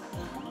shit.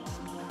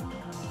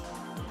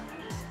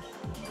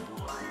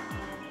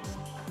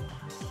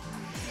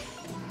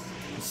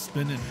 It's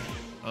spinning.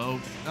 Oh,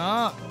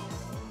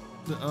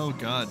 oh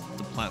god,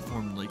 the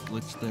platform like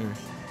glitched there.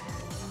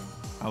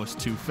 I was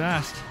too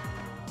fast.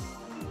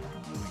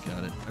 We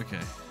got it. Okay,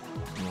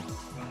 cool.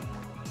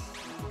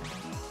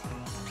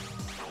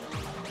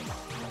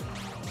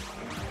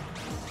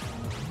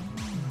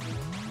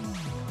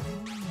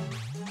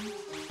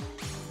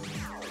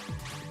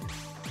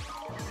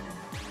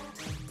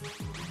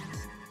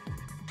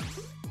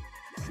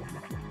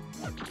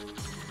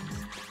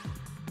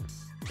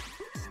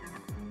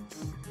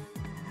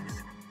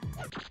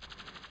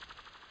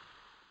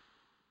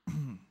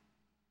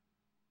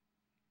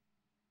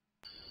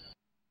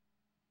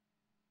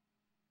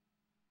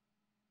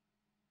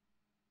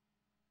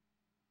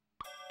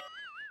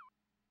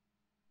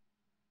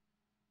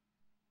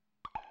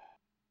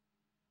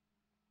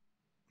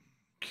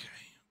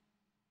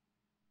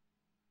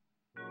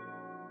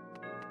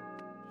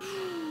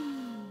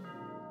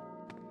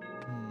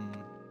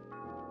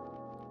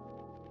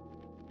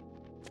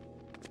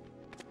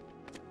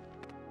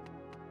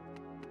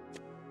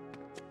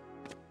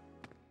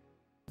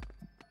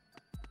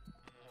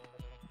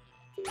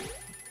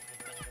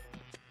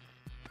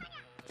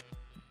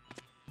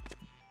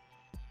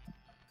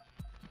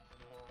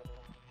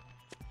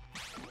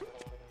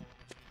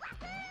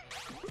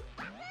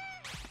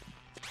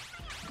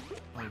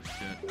 Oh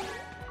shit.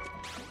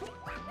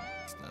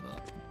 Messed that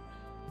up.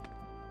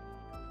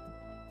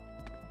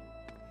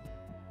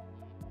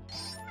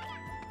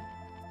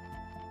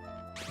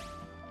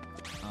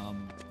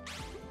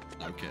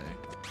 Okay.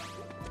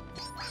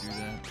 Do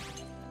that.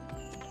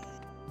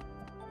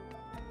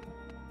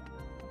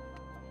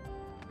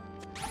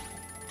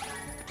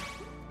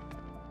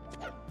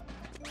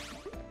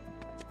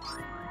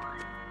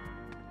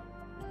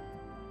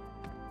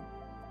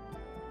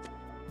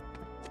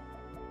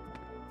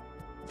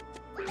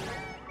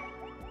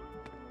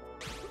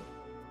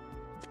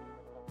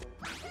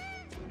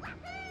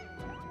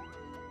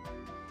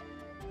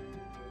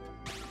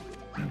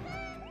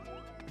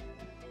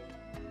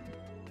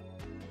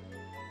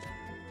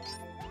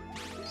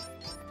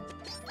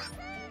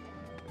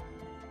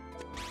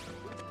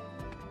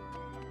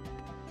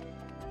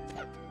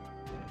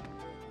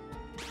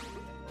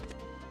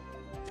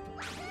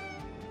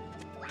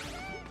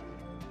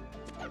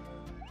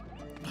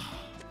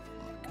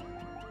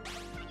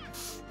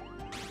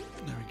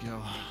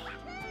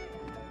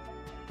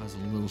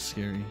 was a little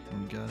scary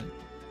when we got it.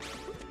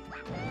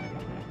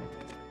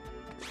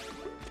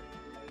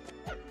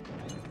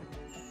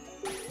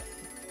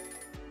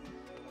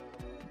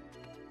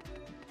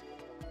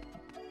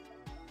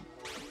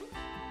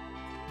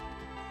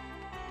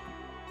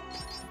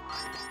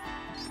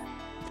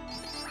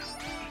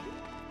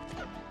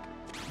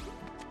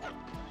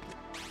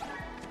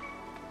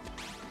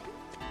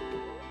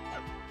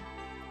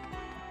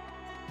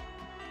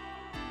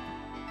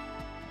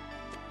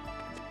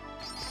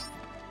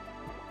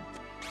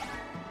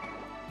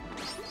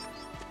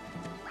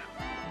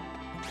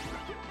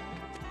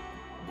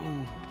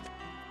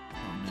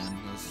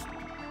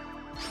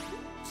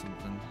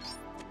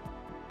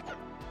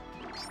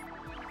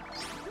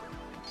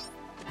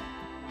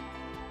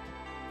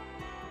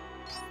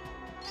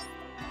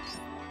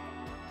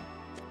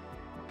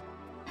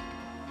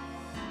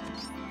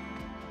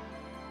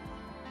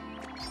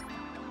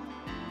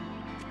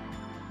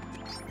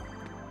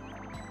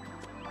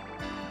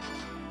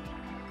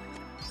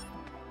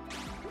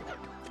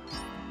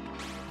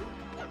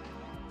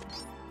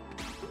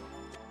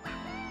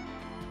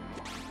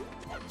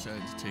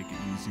 Decided to take it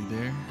easy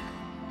there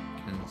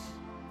because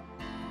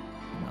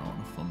I don't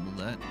want to fumble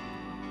that,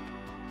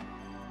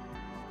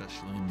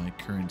 especially in my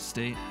current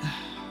state.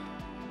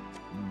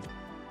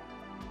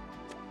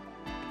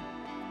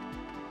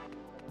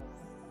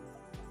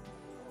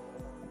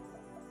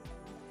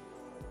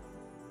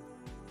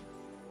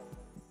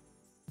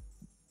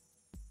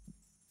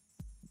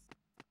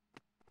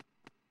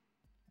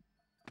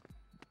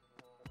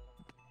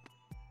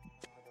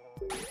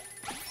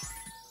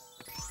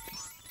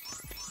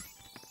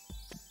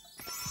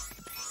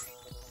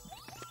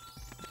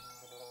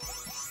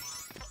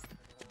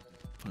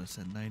 Put us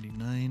at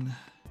 99.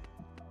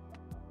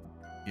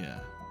 Yeah.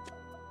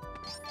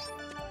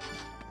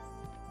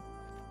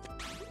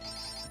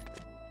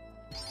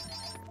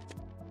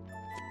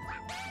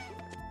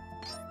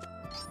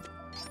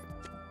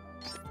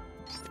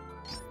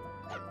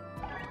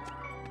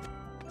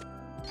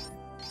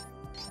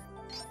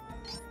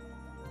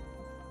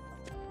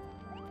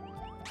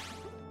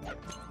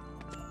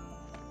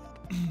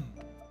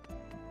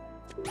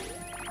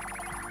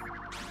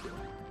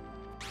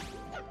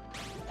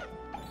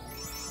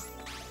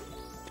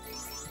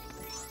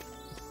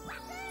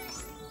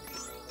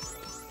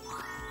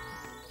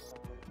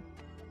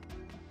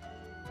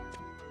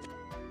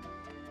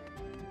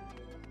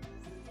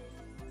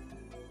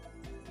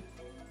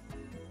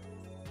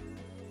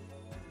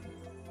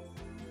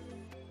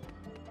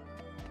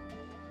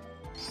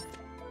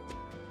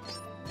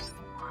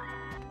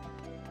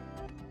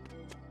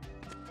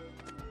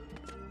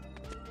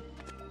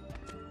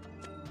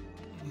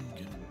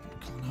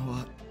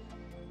 Klonoa.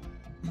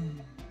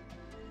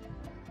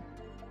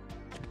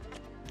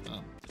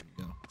 Oh, there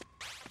you go.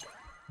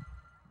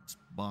 It's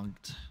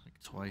bonked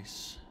like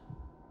twice.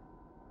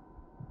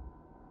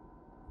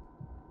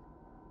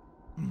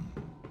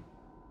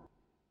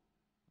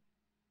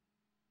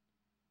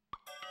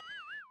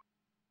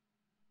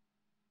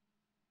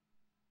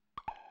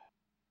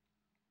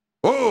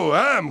 Oh,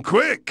 I'm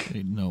quick.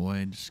 Ain't no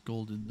way I just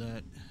scolded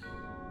that.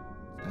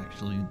 It's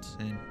actually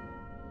insane.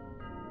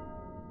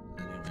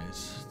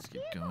 Anyways, let's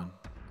keep going.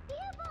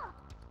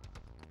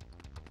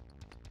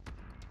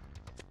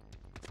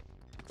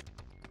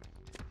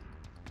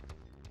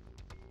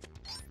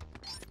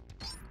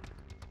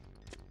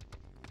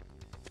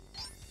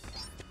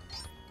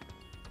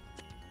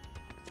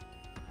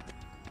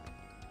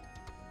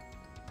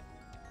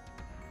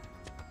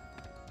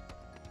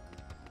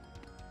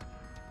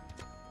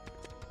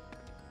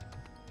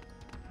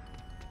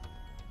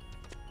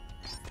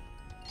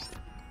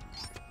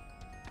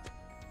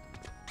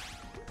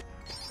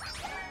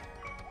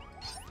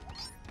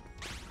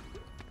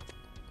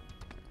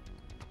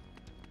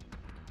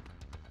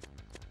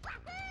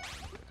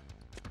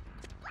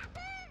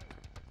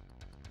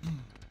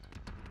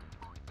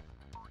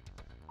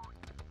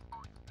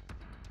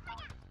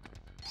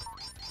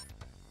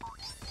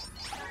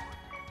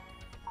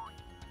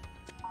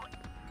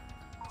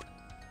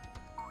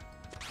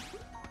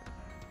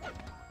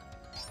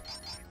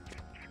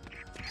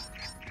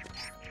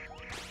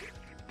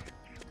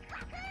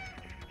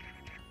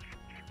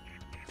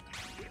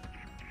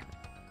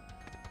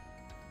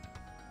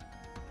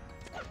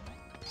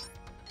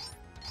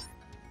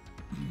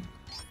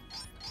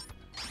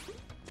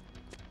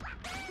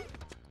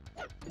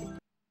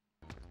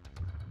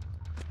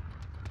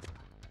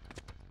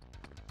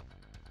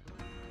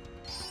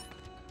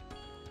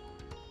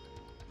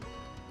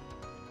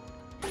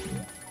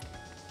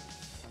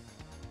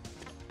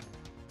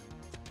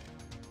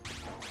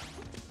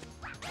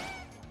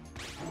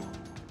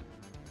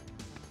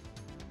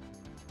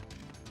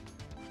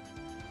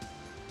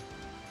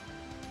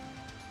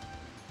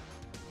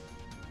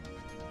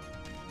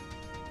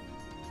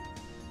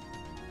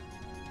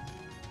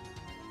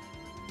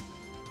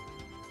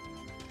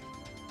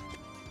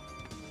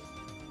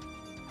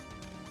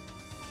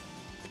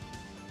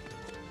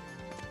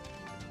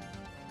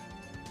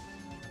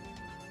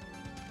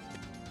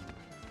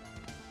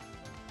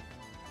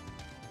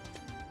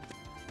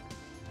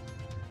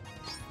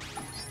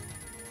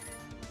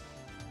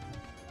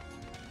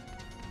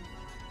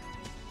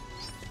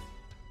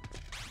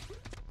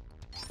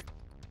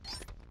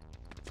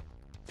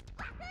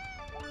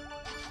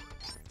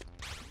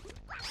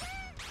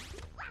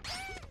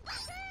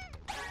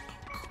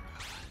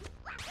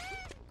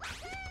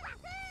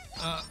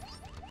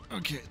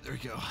 Okay, there we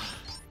go.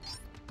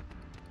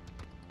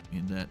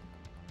 And that.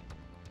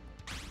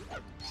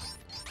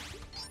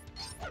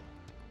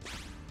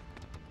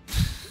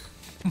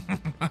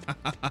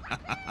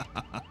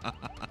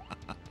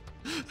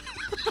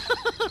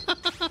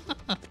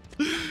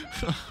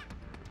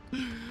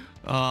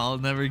 Oh, I'll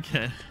never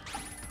get.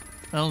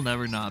 That'll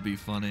never not be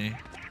funny.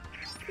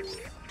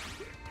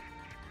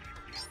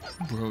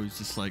 Bro, he's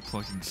just like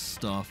fucking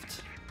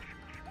stuffed.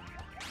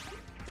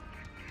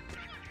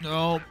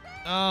 No.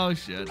 Oh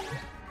shit.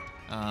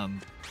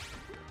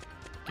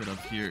 Get up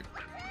here.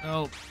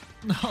 No.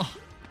 No.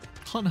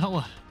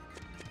 Klonoa.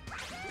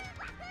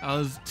 I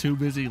was too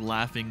busy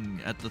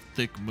laughing at the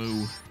thick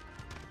moo.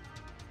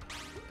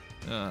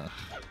 Alright,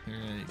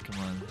 come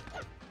on.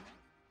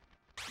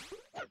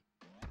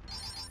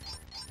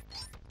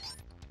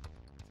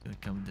 It's gonna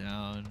come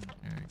down.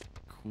 Alright,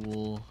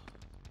 cool.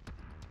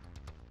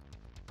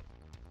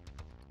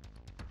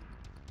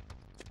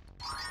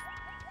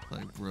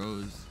 Like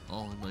bro's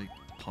all like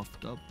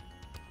puffed up,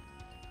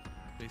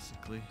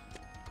 basically.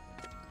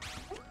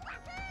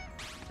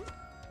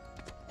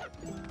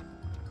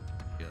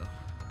 Yeah.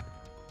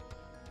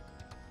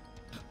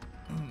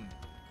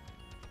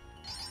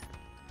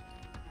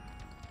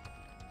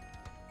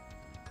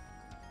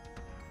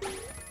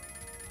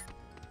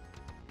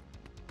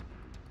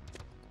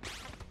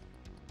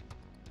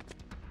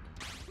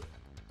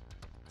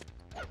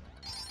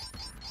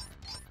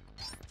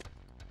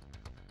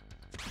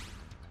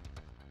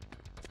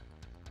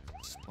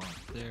 Spot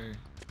there.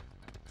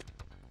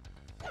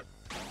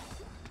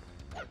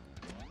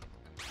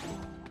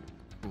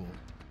 Cool.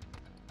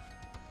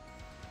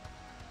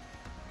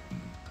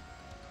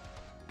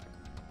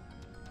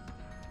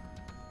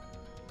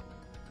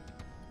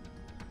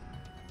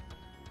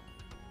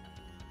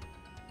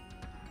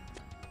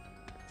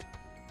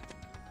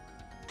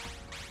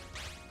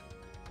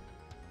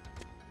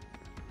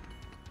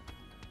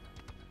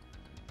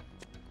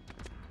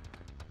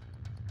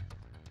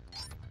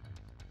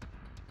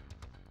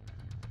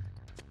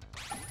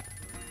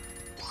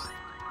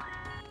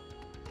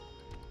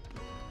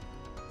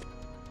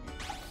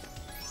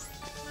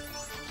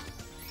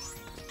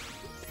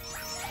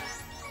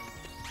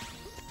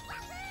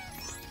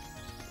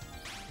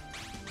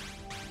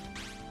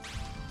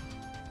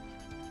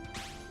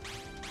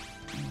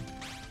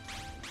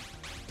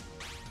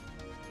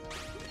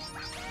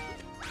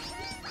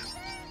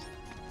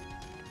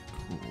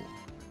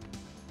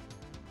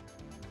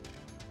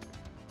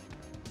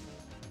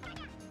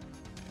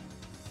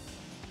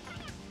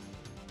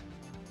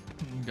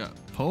 Got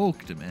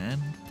poked, man.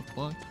 What the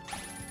fuck?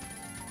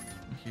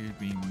 Here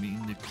being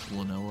mean to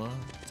Klonoa.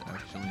 It's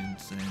actually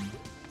insane.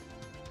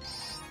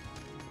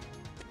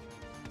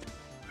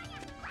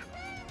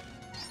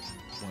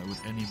 Why would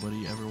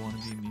anybody ever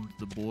want to be mean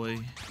to the boy?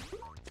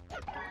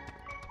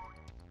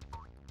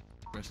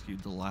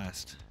 Rescued the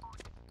last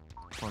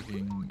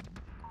fucking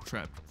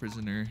trapped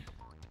prisoner.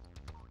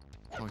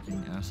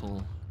 Fucking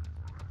asshole.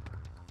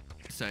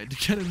 Decided to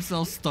get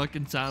himself stuck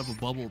inside of a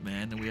bubble,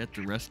 man, and we had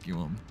to rescue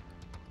him.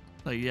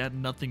 Like, he had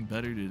nothing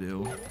better to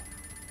do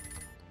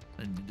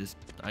than just,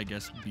 I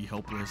guess, be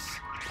helpless.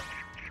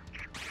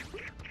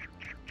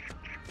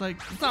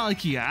 Like, it's not like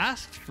he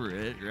asked for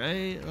it,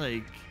 right?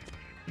 Like,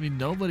 I mean,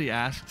 nobody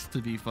asks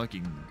to be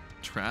fucking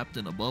trapped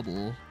in a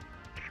bubble.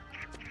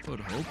 I would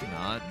hope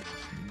not.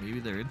 I mean, maybe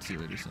they're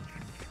into it or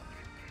something.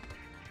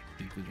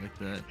 Stupid like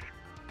that.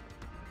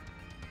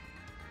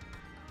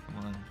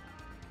 Come on.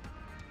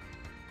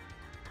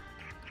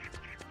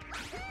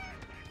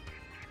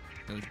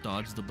 Gotta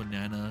dodge the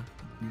banana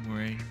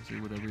boomerangs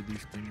or whatever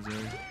these things are.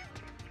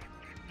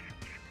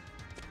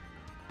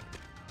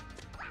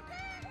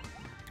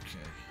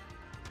 Okay.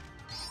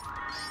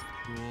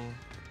 Cool.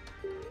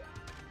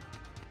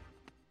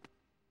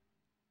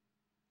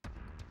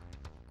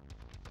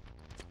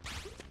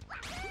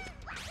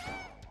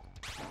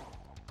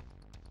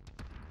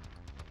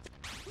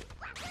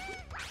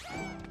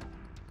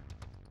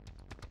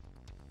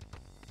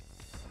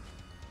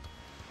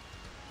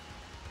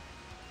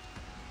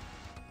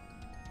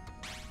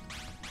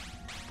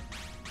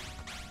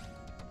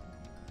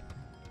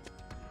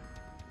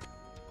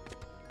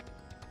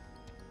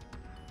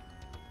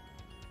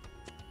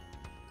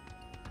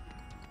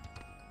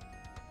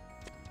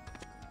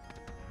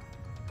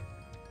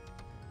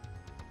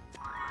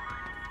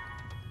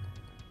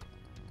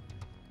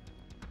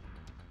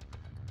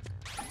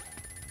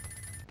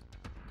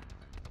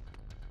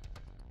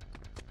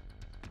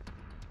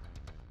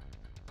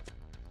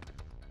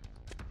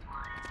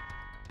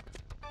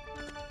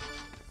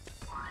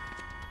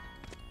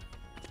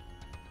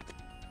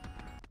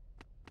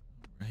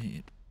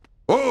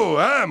 Oh,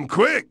 I'm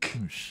quick.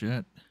 Oh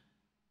shit.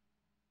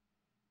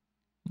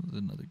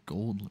 There's another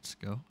gold. Let's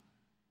go.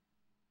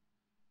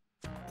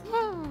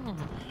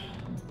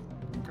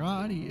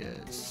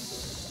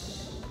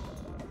 Gradius.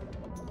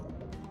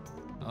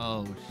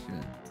 Oh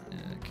shit. Yeah,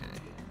 okay.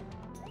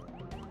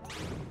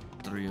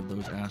 3 of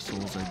those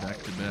assholes are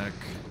back to back.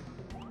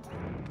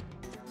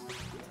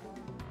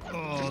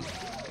 Oh,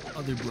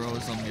 other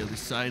bros on the other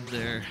side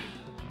there.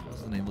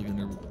 Wasn't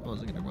gonna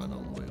run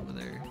all the way over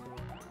there.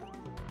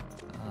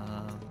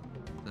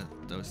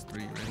 Those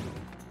three, right?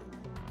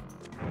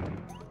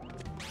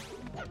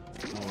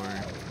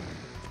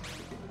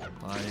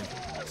 4,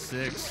 5,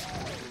 6.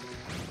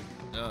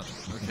 Oh,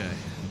 okay.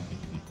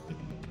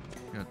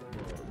 Got.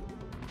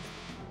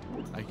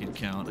 I can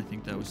count. I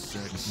think that was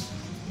 6.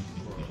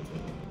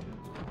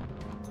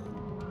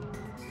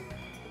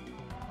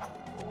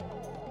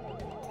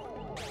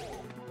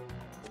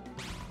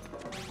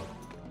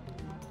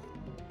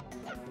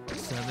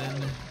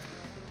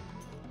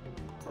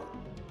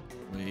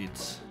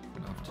 Wait.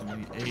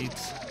 8,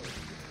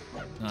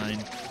 9,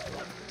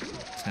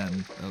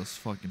 10. That was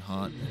fucking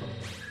hot.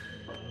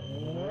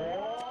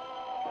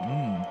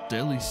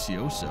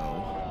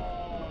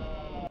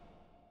 Delicioso.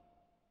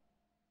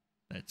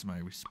 That's my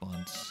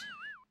response.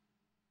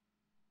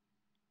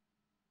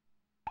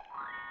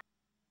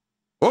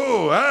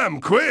 Oh,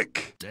 I'm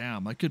quick.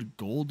 Damn, I could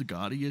gold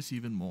Gaudius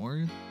even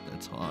more.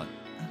 That's hot.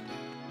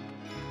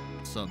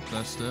 What's up,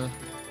 Vesta?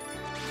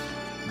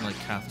 I'm like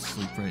half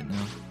asleep right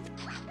now.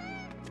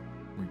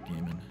 We're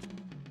gaming.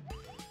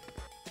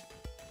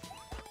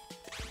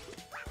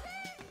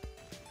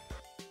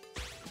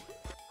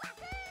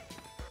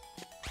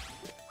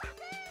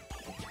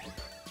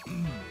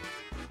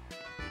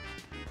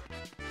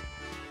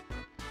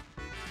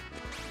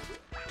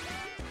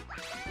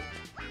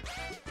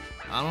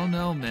 I don't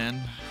know,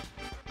 man.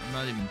 I'm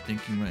not even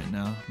thinking right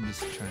now. I'm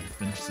just trying to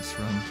finish this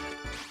run.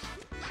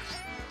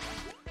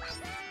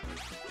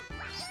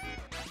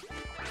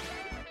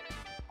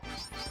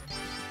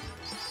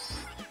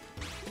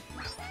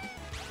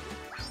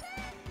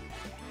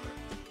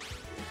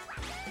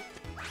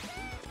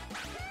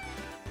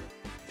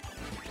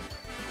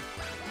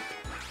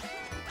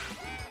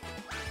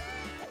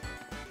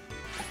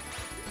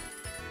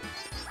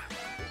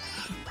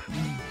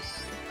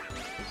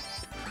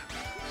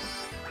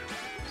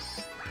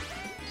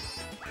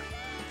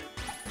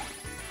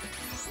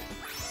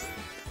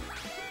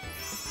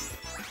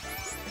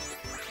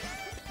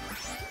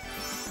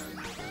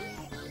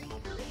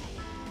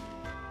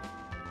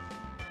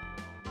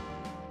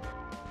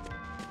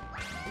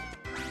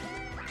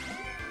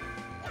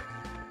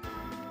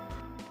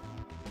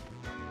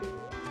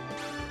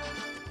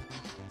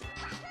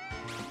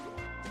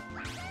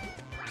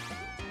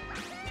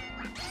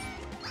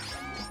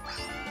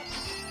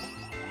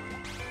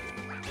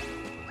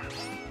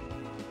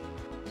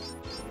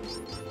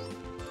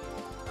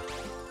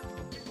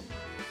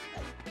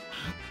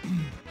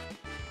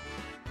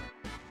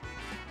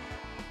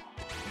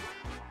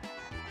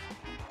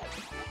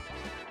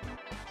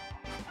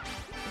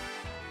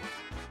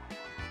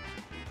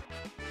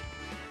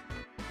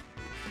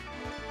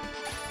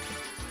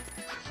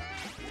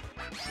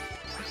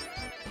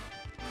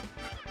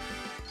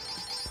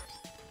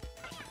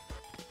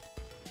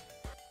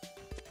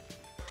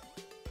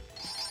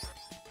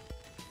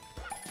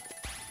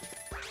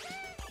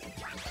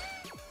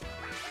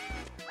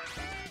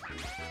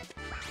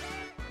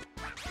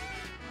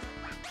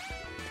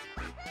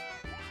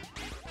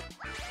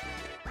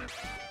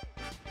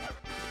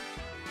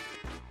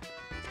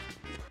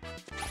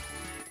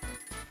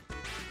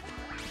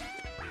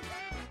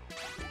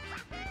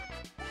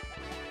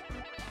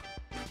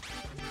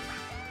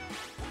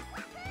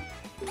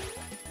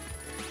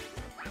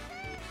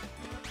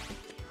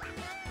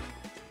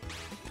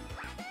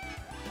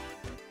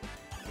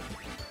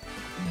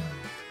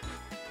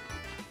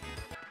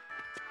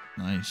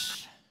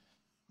 Nice.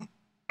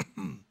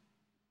 Now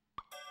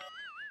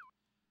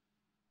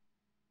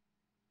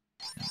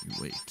we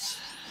wait.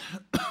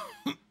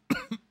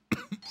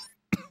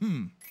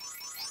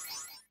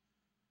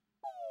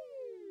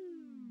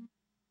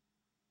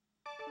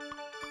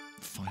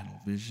 Final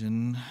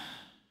vision.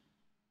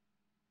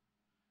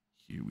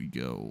 Here we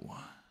go.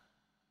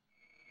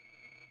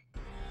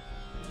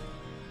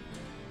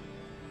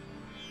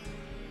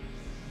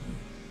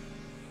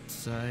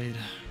 Side,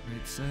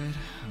 right side.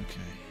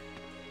 Okay.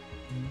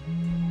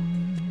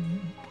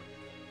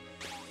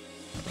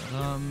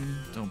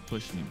 Don't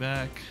push me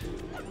back.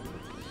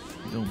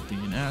 Don't be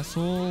an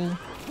asshole.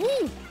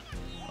 Woo!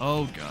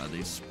 Oh god,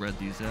 they spread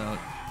these out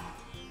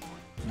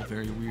in a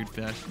very weird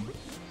fashion.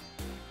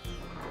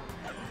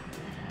 I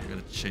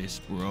gotta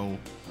chase, bro.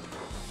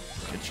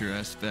 Get your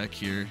ass back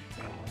here.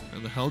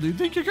 Where the hell do you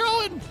think you're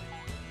going?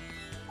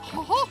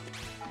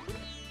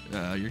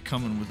 You're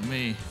coming with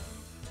me.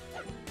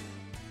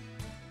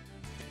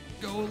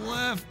 Go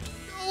left.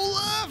 Go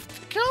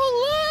left. Go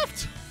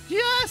left.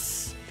 Yes.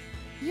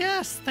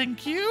 Yes,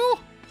 thank you.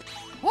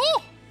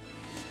 Oh.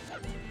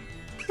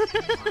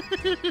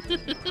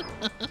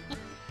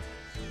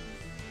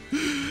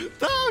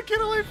 No,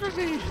 get away from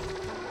me.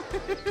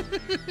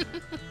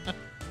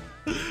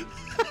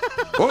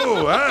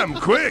 Oh, I'm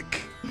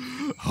quick.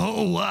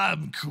 Oh,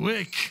 I'm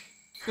quick.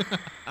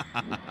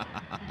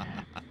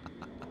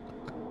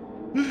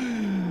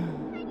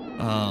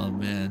 Oh,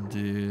 man,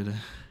 dude.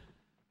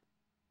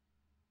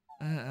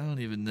 I don't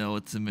even know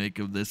what to make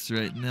of this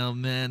right now,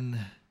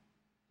 man.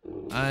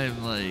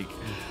 I'm like...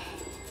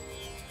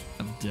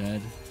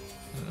 dead.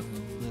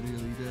 I'm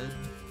literally dead.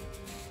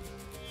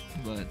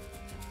 But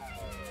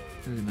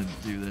we're gonna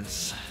do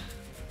this.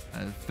 I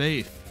have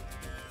faith.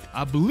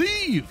 I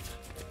believe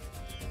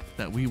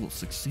that we will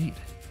succeed.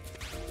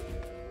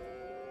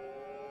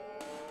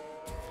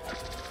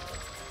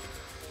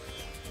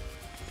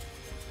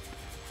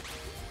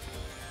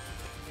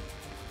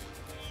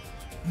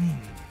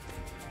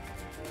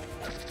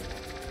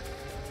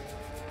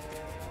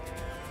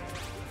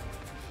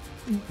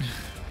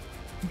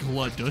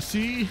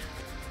 GLaDOS?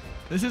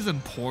 This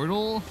isn't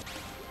Portal?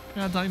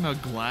 You're not talking about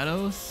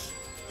GLaDOS?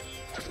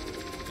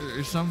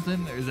 Or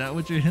something? Or is that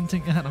what you're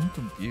hinting at? I'm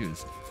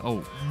confused.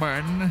 Oh,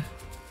 burn.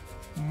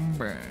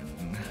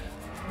 Burn.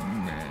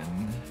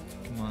 Burn.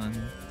 Come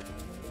on.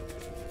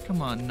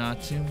 Come on,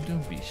 Natsu.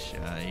 Don't be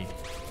shy.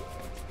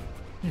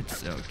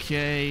 It's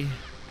okay.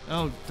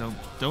 Oh,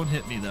 don't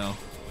hit me though.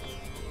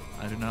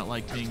 I do not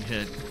like being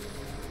hit.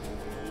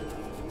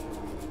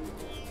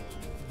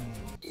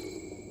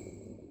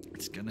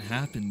 It's gonna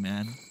happen,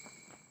 man.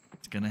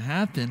 It's gonna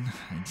happen.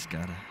 I just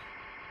gotta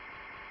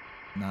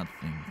not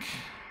think.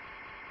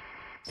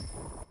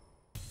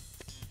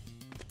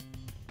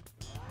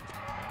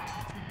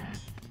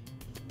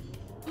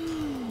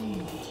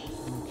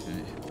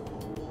 Okay.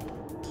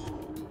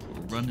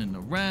 We're running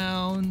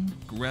around,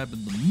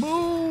 grabbing the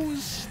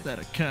moves that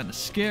are kind of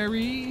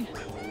scary.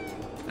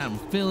 I'm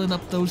filling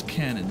up those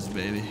cannons,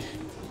 baby.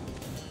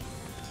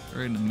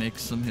 We're gonna make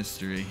some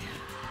history,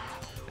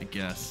 I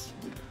guess.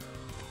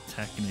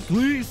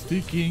 Technically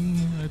speaking,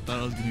 I thought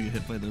I was gonna get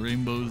hit by the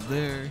rainbows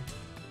there.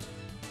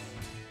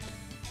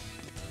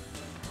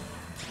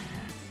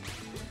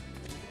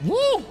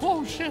 Whoa!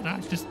 Oh shit, I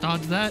just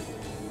dodged that.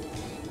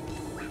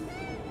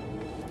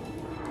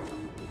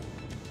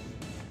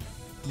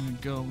 I'm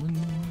going.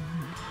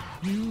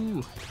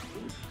 You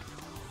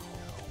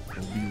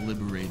will be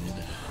liberated.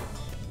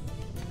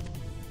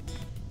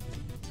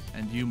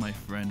 And you, my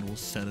friend, will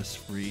set us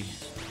free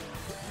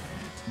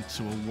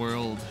into a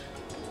world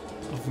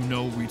of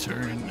no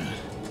return.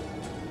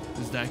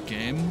 Is that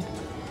game?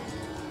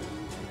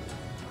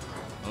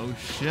 Oh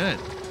shit.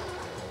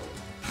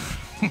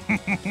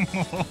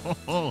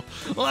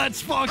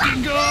 Let's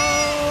fucking go!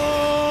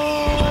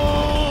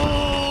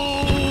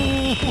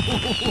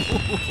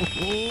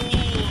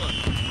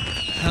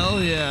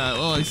 Hell yeah.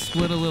 Well, I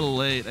split a little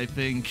late, I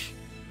think,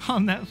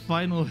 on that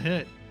final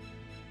hit.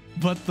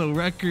 But the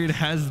record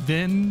has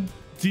been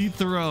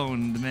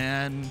dethroned,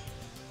 man.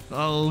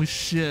 Oh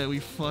shit, we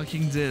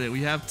fucking did it.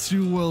 We have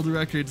 2 world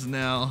records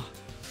now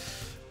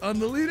on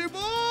the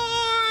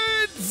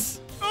leaderboards.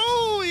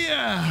 Oh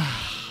yeah,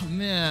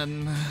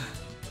 man.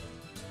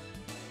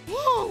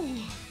 Woo!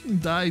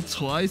 Die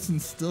twice and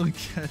still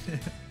get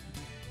it.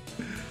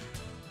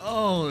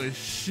 Oh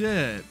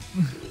shit.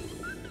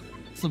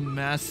 It's a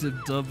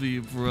massive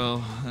W,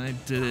 bro. I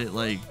did it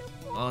like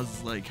I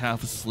was like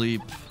half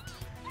asleep.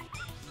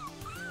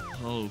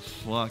 Oh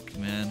fuck,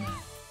 man.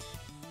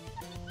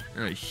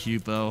 Alright,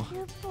 Hupo.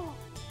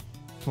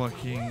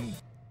 Fucking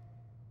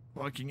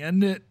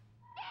end it.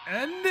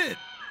 End it!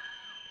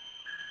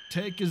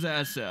 Take his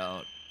ass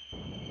out.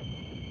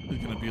 He's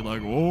gonna be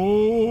like,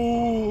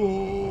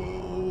 oh,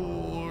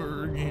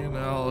 you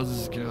know,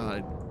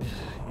 God.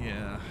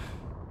 Yeah.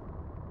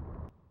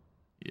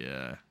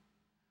 Yeah.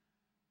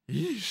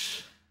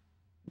 Yeesh.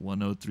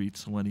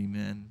 103.20,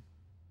 man.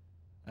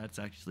 That's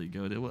actually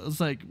good. It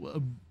was like,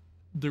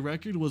 the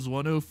record was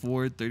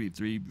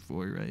 104.33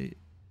 before, right?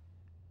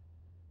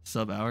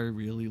 Sub-hour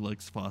really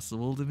looks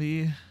possible to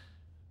me.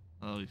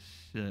 Oh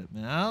shit,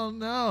 man. I don't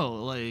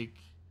know. Like,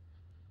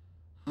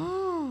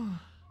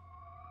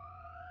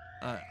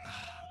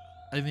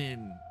 I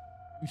mean,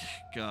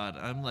 God,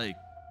 I'm like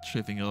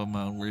tripping over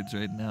my own words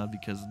right now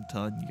because I'm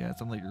telling you guys,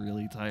 I'm like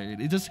really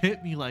tired. It just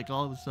hit me like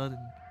all of a sudden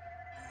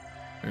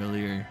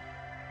earlier.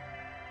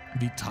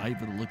 Be tight,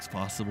 but it looks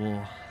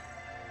possible.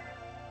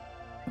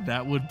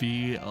 That would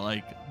be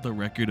like the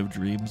record of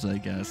dreams, I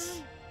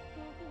guess.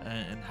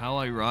 And how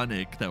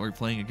ironic that we're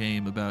playing a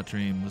game about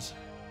dreams.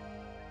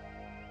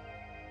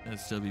 That'd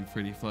still be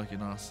pretty fucking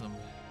awesome.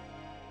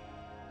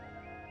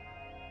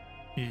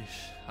 Eesh.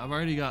 I've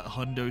already got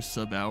Hundo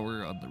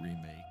sub-hour on the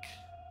remake.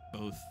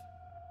 Both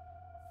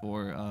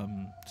for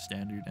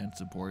standard and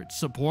support.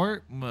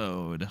 Support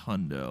mode,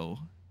 Hundo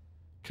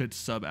could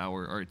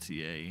sub-hour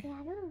RTA.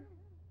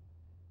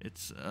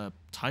 It's a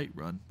tight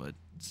run, but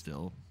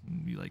still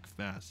be like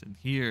fast. And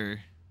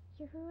here,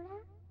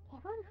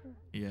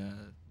 yeah,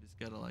 just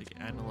gotta like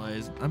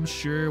analyze. I'm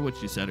sure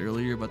what you said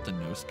earlier about the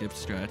no skip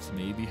strats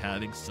maybe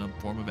having some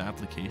form of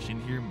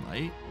application here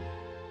might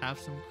have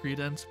some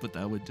credence, but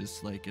that would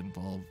just like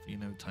involve, you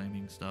know,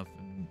 timing stuff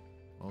and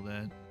all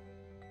that.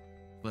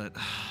 But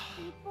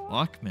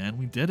fuck, man,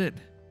 we did it.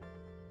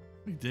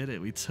 We did it.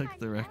 We took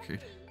the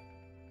record.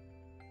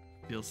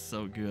 Feels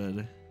so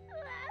good.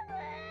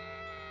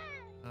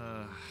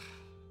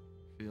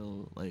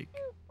 Feel like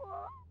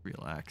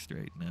relaxed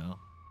right now.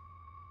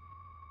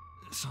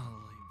 Just wanna lay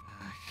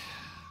back.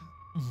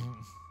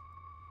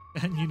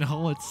 And you know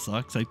what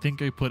sucks? I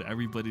think I put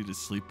everybody to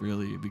sleep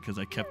earlier because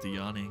I kept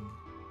yawning.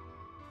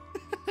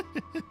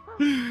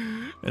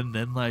 And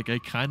then like I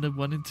kind of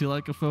went into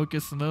like a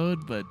focus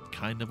mode, but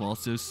kind of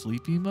also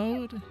sleepy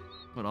mode,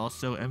 but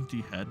also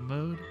empty head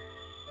mode.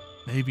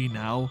 Maybe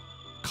now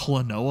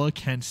Klonoa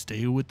can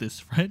stay with his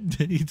friend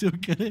and he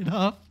took it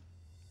enough.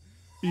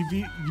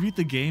 You beat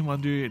the game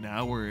under an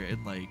hour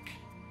and like,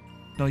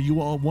 no,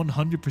 you all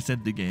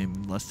 100% the game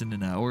in less than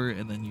an hour,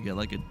 and then you get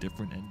like a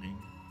different ending.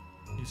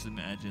 Just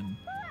imagine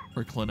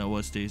where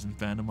Klonoa stays in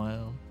Phantom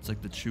Isle. It's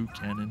like the true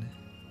canon.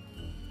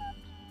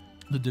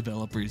 The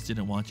developers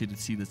didn't want you to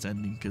see this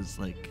ending because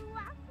like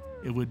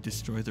it would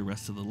destroy the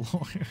rest of the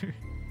lore.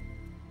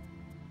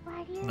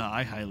 No,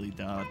 I highly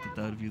doubt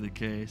that would be the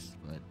case,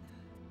 but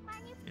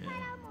yeah.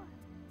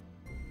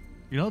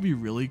 You know, it'd be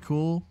really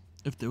cool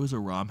if there was a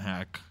ROM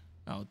hack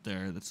out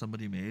there that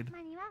somebody made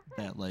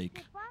that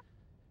like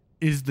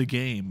is the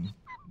game,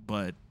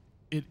 but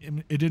it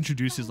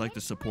introduces like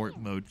the support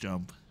mode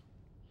jump.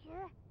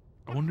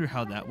 I wonder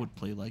how that would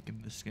play like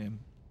in this game.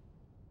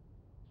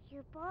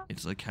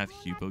 It's like have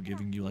Hupo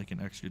giving you like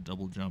an extra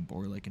double jump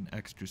or like an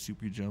extra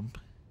super jump.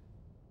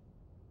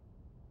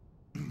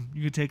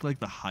 You could take like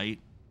the height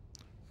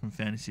from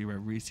Fantasy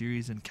Reverie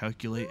series and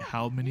calculate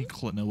how many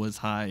Klonoas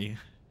high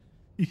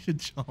you should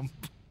jump.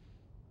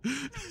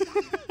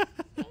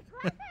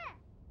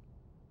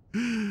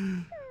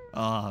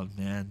 Oh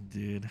man,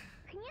 dude.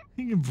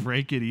 You can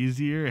break it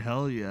easier?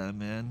 Hell yeah,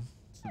 man.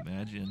 Just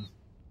imagine.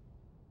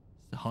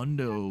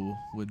 Hundo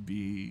would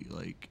be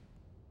like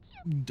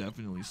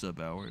definitely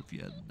sub-hour if you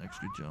had an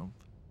extra jump.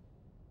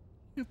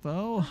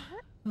 Hippo.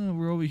 Oh,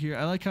 we're over here.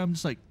 I like how I'm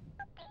just like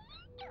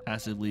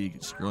passively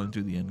scrolling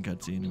through the end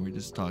cutscene and we're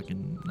just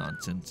talking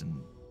nonsense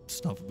and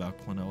stuff about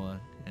Klonoa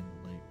and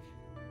like,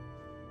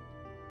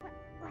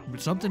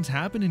 but something's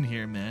happening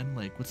here, man.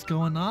 Like, what's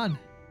going on?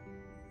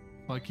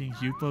 Fucking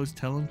Hupo's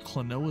telling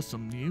Klonoa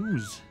some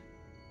news.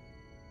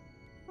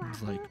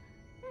 He's like,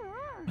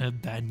 I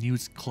have bad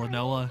news,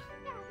 Klonoa.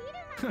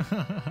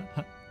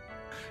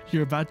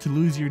 You're about to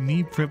lose your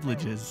knee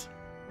privileges.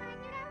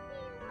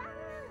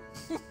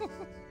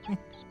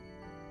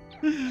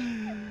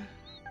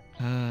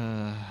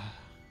 Man,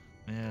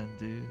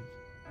 dude.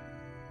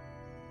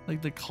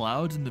 Like the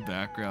clouds in the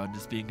background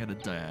just being at a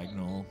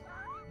diagonal,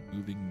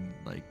 moving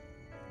like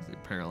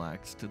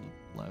parallax to the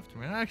left.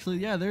 Actually,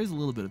 yeah, there's a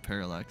little bit of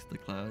parallax to the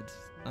clouds.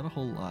 Not a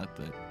whole lot,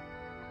 but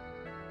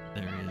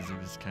there is. You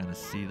just kind of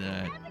see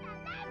that.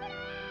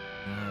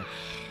 Yeah.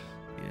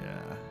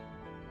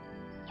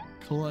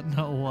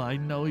 No, I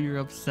know you're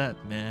upset,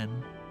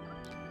 man.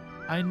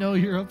 I know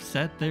you're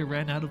upset they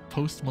ran out of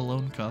Post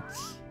Malone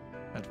cups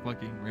at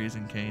fucking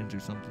Raising Cane's or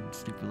something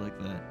stupid like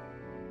that.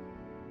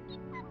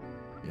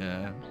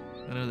 Yeah.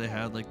 I know they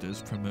had like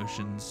those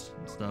promotions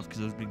and stuff because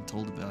I was being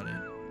told about it.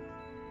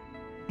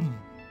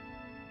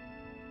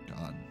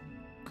 God.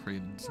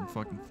 Craving some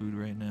fucking food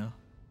right now.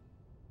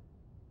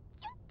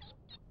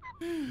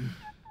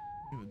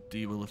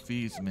 Diva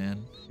LaFees,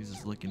 man. She's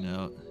just looking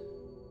out.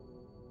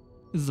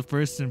 This is the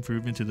first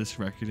improvement to this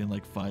record in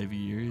like 5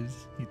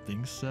 years. You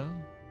think so?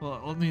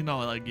 Well, I mean, no,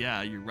 like,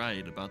 yeah, you're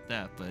right about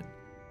that, but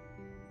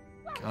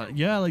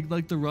yeah,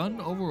 like the run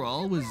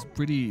overall was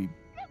pretty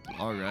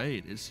all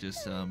right. It's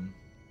just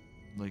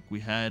like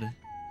we had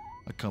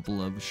a couple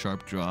of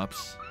sharp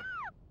drops.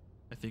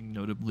 I think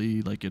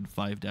notably like in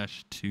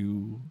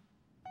 5-2,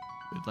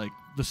 with like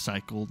the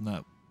cycle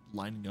not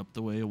lining up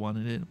the way I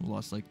wanted it. We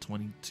lost like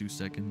 22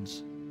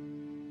 seconds.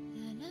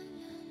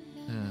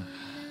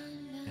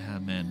 Yeah,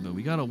 man, but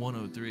we got a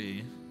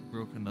 103.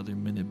 Broke another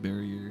minute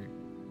barrier.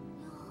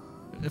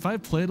 If I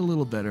played a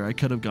little better, I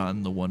could have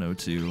gotten the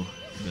 102,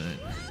 but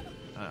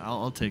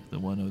I'll take the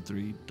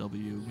 103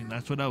 W. I mean,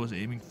 that's what I was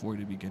aiming for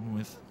to begin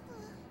with.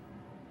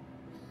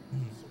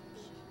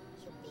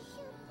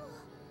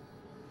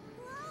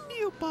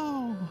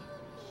 Hupo!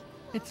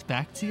 It's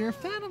back to your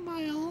Phantom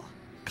Isle,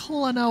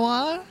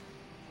 Klonoa!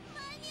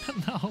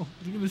 No,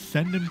 they're gonna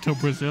send him to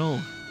Brazil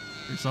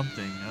or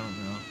something, I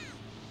don't know.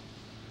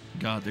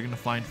 God, they're gonna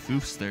find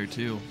foofs there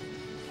too.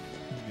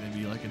 It's gonna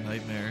be like a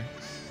nightmare.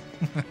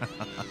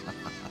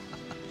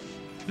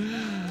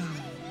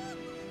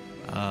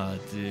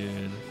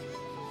 Dude.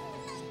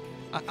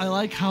 I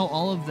like how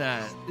all of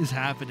that is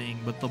happening,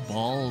 but the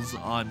balls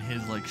on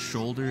his like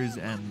shoulders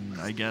and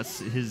I guess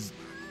his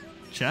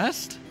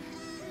chest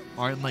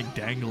aren't like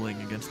dangling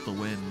against the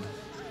wind.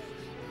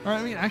 Or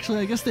I mean, actually,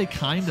 I guess they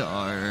kinda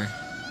are.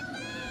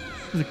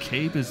 The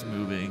cape is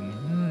moving.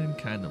 It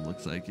kind of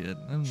looks like it.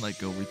 I'm like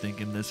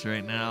overthinking this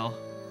right now.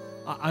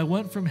 I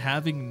went from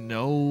having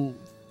no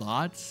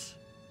thoughts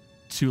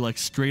to like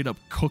straight up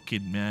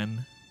cooking,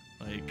 man.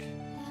 Like,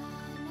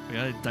 we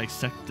gotta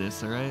dissect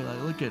this, alright?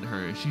 Like, look at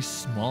her. She's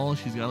small.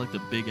 She's got like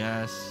the big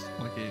ass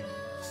fucking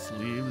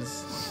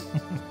sleeves.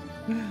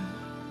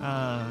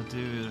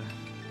 Dude.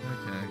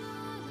 Okay.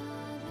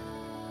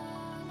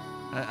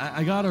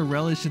 I gotta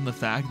relish in the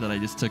fact that I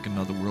just took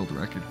another world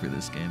record for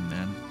this game,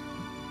 man.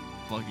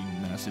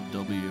 Fucking massive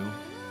W.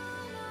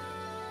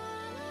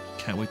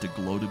 Can't wait to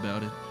gloat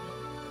about it.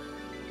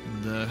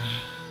 In the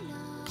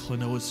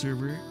Klonoa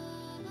server.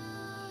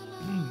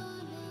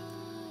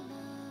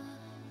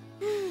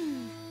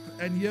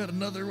 And yet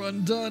another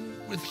run done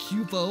with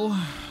Hupo,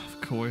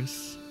 of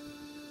course.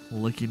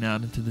 Looking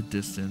out into the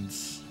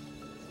distance.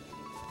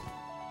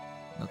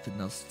 Nothing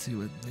else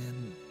to it,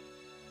 man.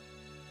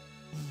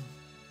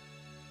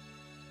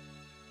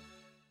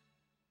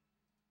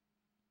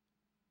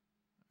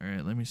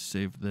 Alright, let me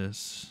save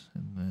this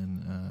and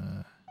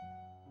then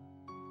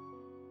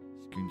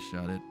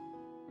screenshot it.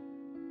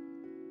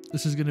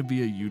 This is gonna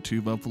be a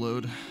YouTube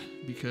upload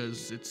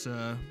because it's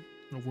a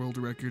world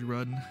record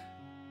run.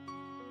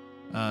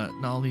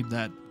 Not only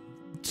that,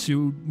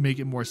 to make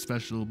it more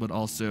special, but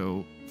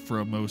also for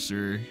a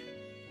Moser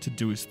to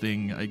do his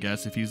thing, I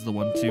guess, if he's the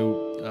one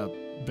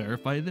to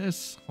verify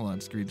this. Hold on,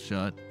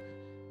 screenshot.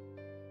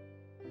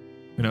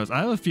 Who knows? I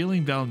have a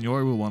feeling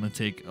Valnor will want to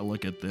take a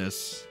look at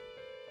this.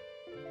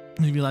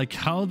 And be like,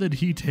 how did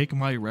he take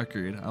my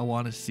record? I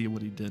want to see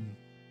what he did.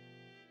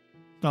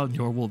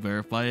 Valnor will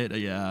verify it.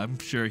 Yeah, I'm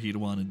sure he'd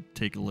want to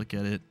take a look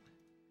at it.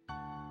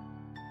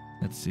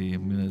 Let's see,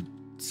 I'm going to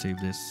save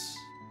this.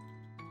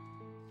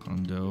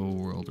 Kondo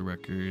world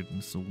record.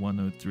 And so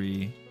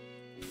 103.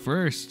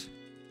 First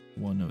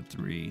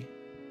 103.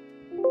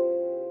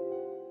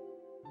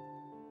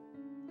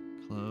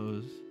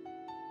 Close.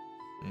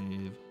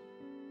 Save.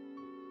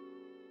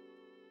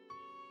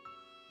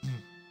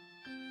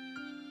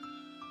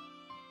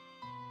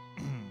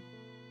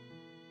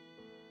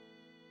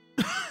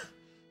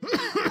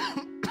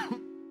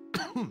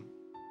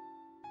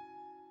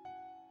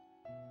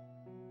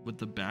 With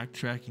the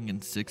backtracking in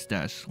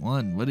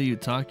 6-1. What are you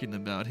talking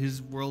about?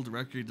 His world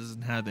record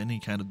doesn't have any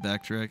kind of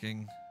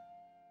backtracking.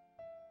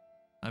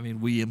 I mean,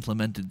 we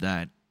implemented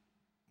that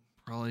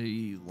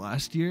probably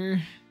last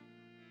year.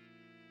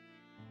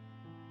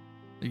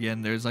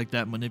 Again, there's like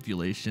that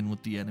manipulation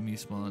with the enemy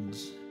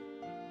spawns.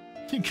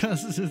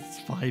 Because it's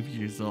 5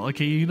 years old.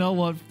 Okay, you know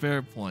what?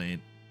 Fair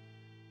point.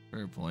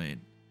 Fair point.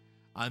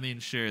 I mean,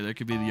 sure, there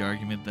could be the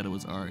argument that it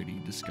was already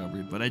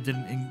discovered, but I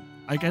didn't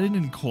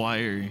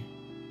inquire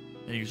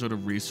any sort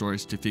of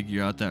resource to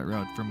figure out that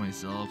route for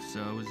myself, so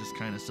it was just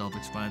kind of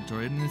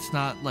self-explanatory, and it's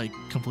not like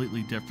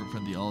completely different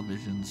from the All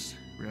Visions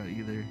route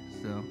either,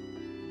 so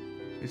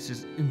it's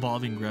just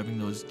involving grabbing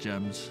those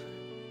gems.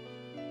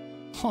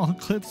 All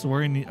clips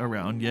weren't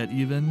around yet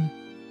even.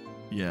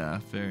 Yeah,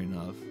 fair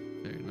enough.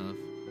 Fair enough.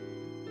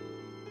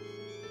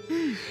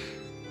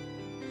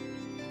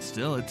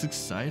 Still, it's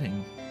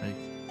exciting. Like,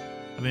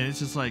 I mean, it's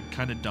just like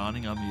kind of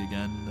dawning on me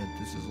again that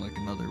this is like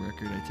another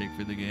record I take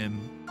for the game.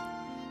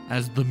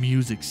 As the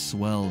music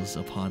swells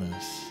upon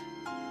us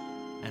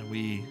and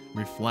we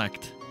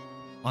reflect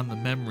on the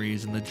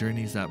memories and the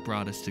journeys that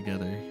brought us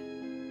together,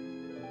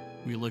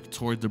 we look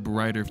toward the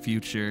brighter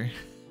future,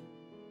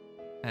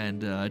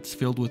 and it's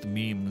filled with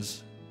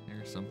memes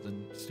or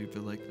something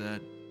stupid like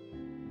that.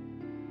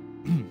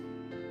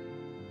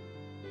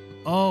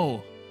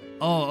 Oh,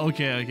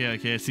 okay.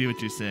 I see what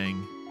you're saying.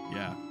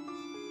 Yeah.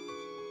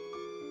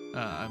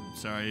 I'm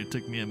sorry, it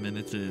took me a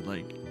minute to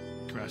like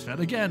crash that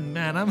again,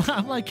 man.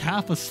 I'm like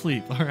half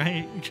asleep. All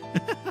right.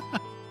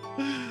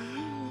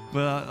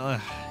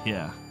 But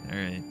yeah. All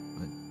right.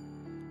 But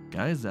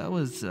guys, that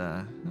was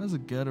a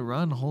good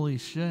run. Holy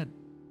shit.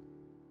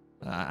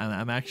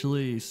 I'm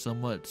actually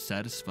somewhat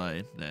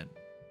satisfied that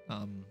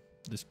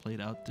this played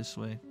out this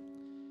way.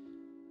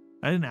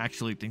 I didn't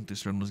actually think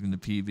this run was going to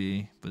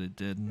PB, but it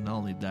did. Not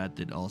only that,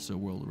 did also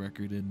world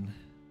record in.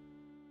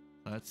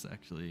 That's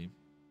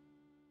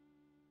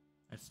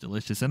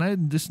delicious. And I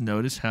just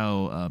noticed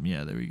how,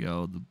 yeah, there we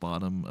go. The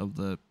bottom of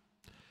the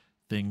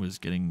thing was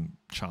getting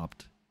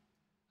chopped.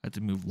 I had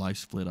to move life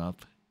split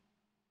up.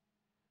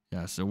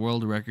 Yeah, so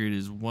world record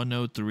is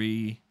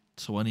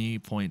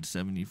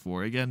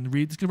 103.20.74. Again,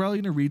 it's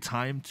probably going to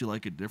retime to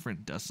like a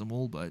different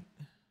decimal, but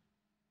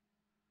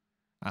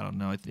I don't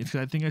know. I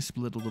think I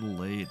split a little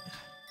late.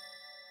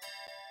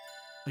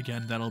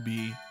 Again, that'll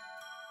be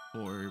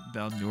for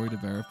Valnor to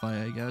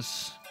verify, I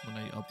guess, when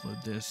I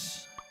upload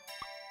this.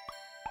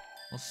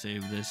 I'll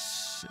save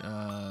this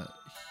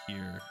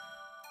here.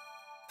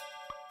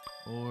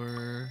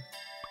 Or,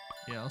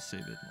 yeah, I'll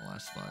save it in the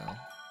last file.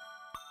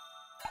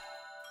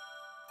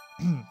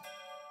 What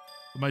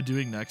am I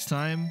doing next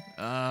time?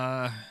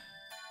 Oh,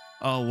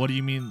 what do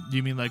you mean? Do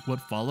you mean like what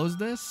follows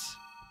this?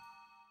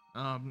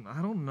 I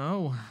don't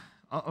know.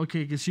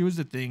 Okay, because here's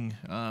the thing.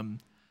 I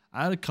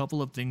had a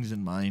couple of things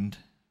in mind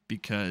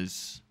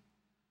because,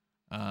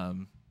 how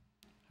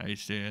do you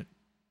say it?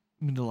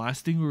 I mean, the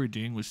last thing we were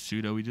doing was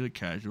pseudo. We did a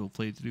casual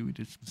playthrough. We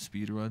did some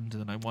speed runs,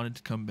 and then I wanted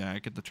to come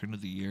back at the turn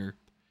of the year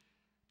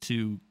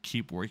to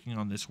keep working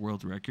on this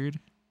world record.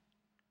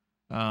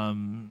 Let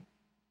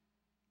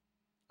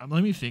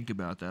me think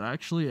about that. I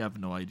actually have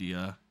no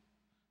idea.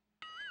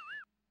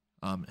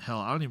 Hell,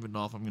 I don't even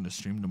know if I'm gonna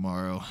stream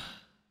tomorrow.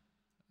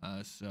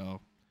 So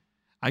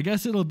I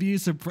guess it'll be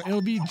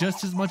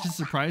just as much a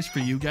surprise for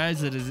you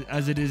guys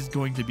as it is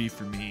going to be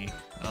for me.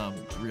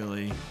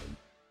 Really.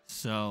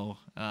 So,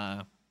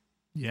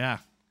 yeah.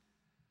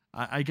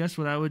 I guess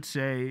what I would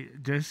say,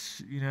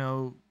 just,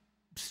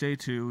 stay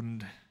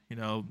tuned,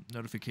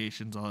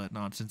 notifications, all that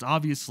nonsense.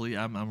 Obviously,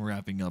 I'm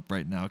wrapping up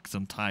right now because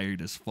I'm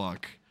tired as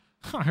fuck.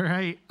 All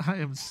right, I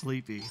am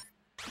sleepy.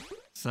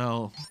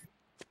 So,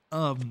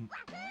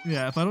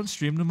 yeah, if I don't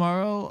stream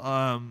tomorrow,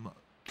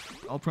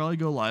 I'll probably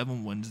go live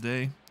on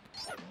Wednesday.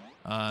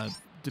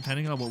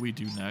 Depending on what we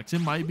do next, it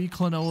might be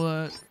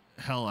Klonoa.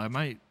 Hell, I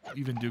might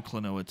even do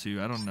Klonoa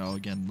too. I don't know.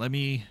 Again, let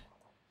me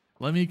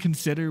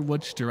consider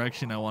which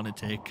direction I want to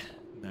take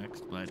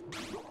next. But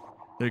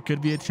there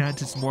could be a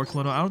chance it's more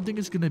Klonoa. I don't think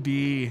it's gonna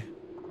be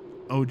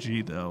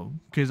OG though,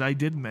 because I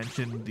did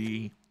mention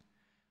the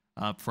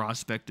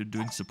prospect of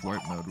doing support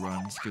mode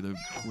runs for the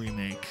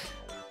remake.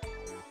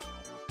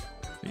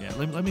 But yeah,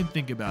 let me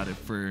think about it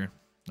for,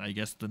 I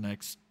guess, the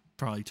next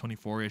probably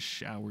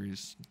 24-ish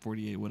hours,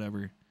 48,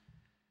 whatever.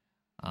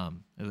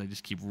 As I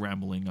just keep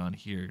rambling on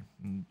here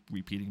and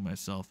repeating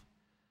myself.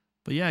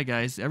 But yeah,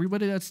 guys,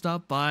 everybody that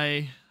stopped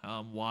by,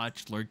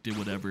 watched, lurked, did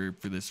whatever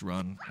for this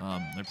run.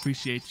 I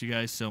appreciate you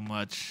guys so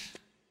much.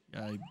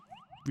 I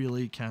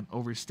really can't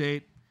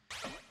overstate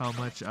how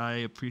much I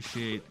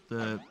appreciate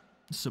the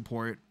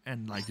support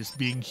and like just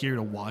being here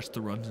to watch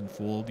the runs in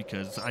full,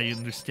 because I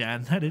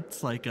understand that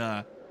it's like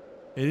it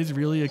is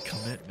really a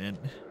commitment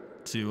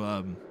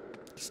to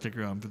stick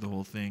around for the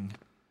whole thing.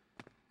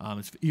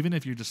 Even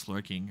if you're just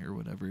lurking or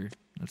whatever,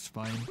 that's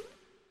fine.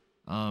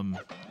 I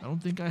don't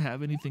think I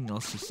have anything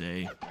else to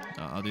say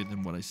other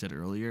than what I said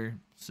earlier.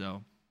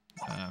 So,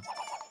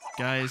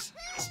 guys,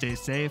 stay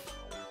safe,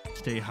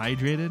 stay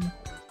hydrated.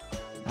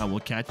 I will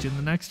catch you in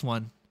the next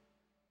one.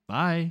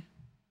 Bye.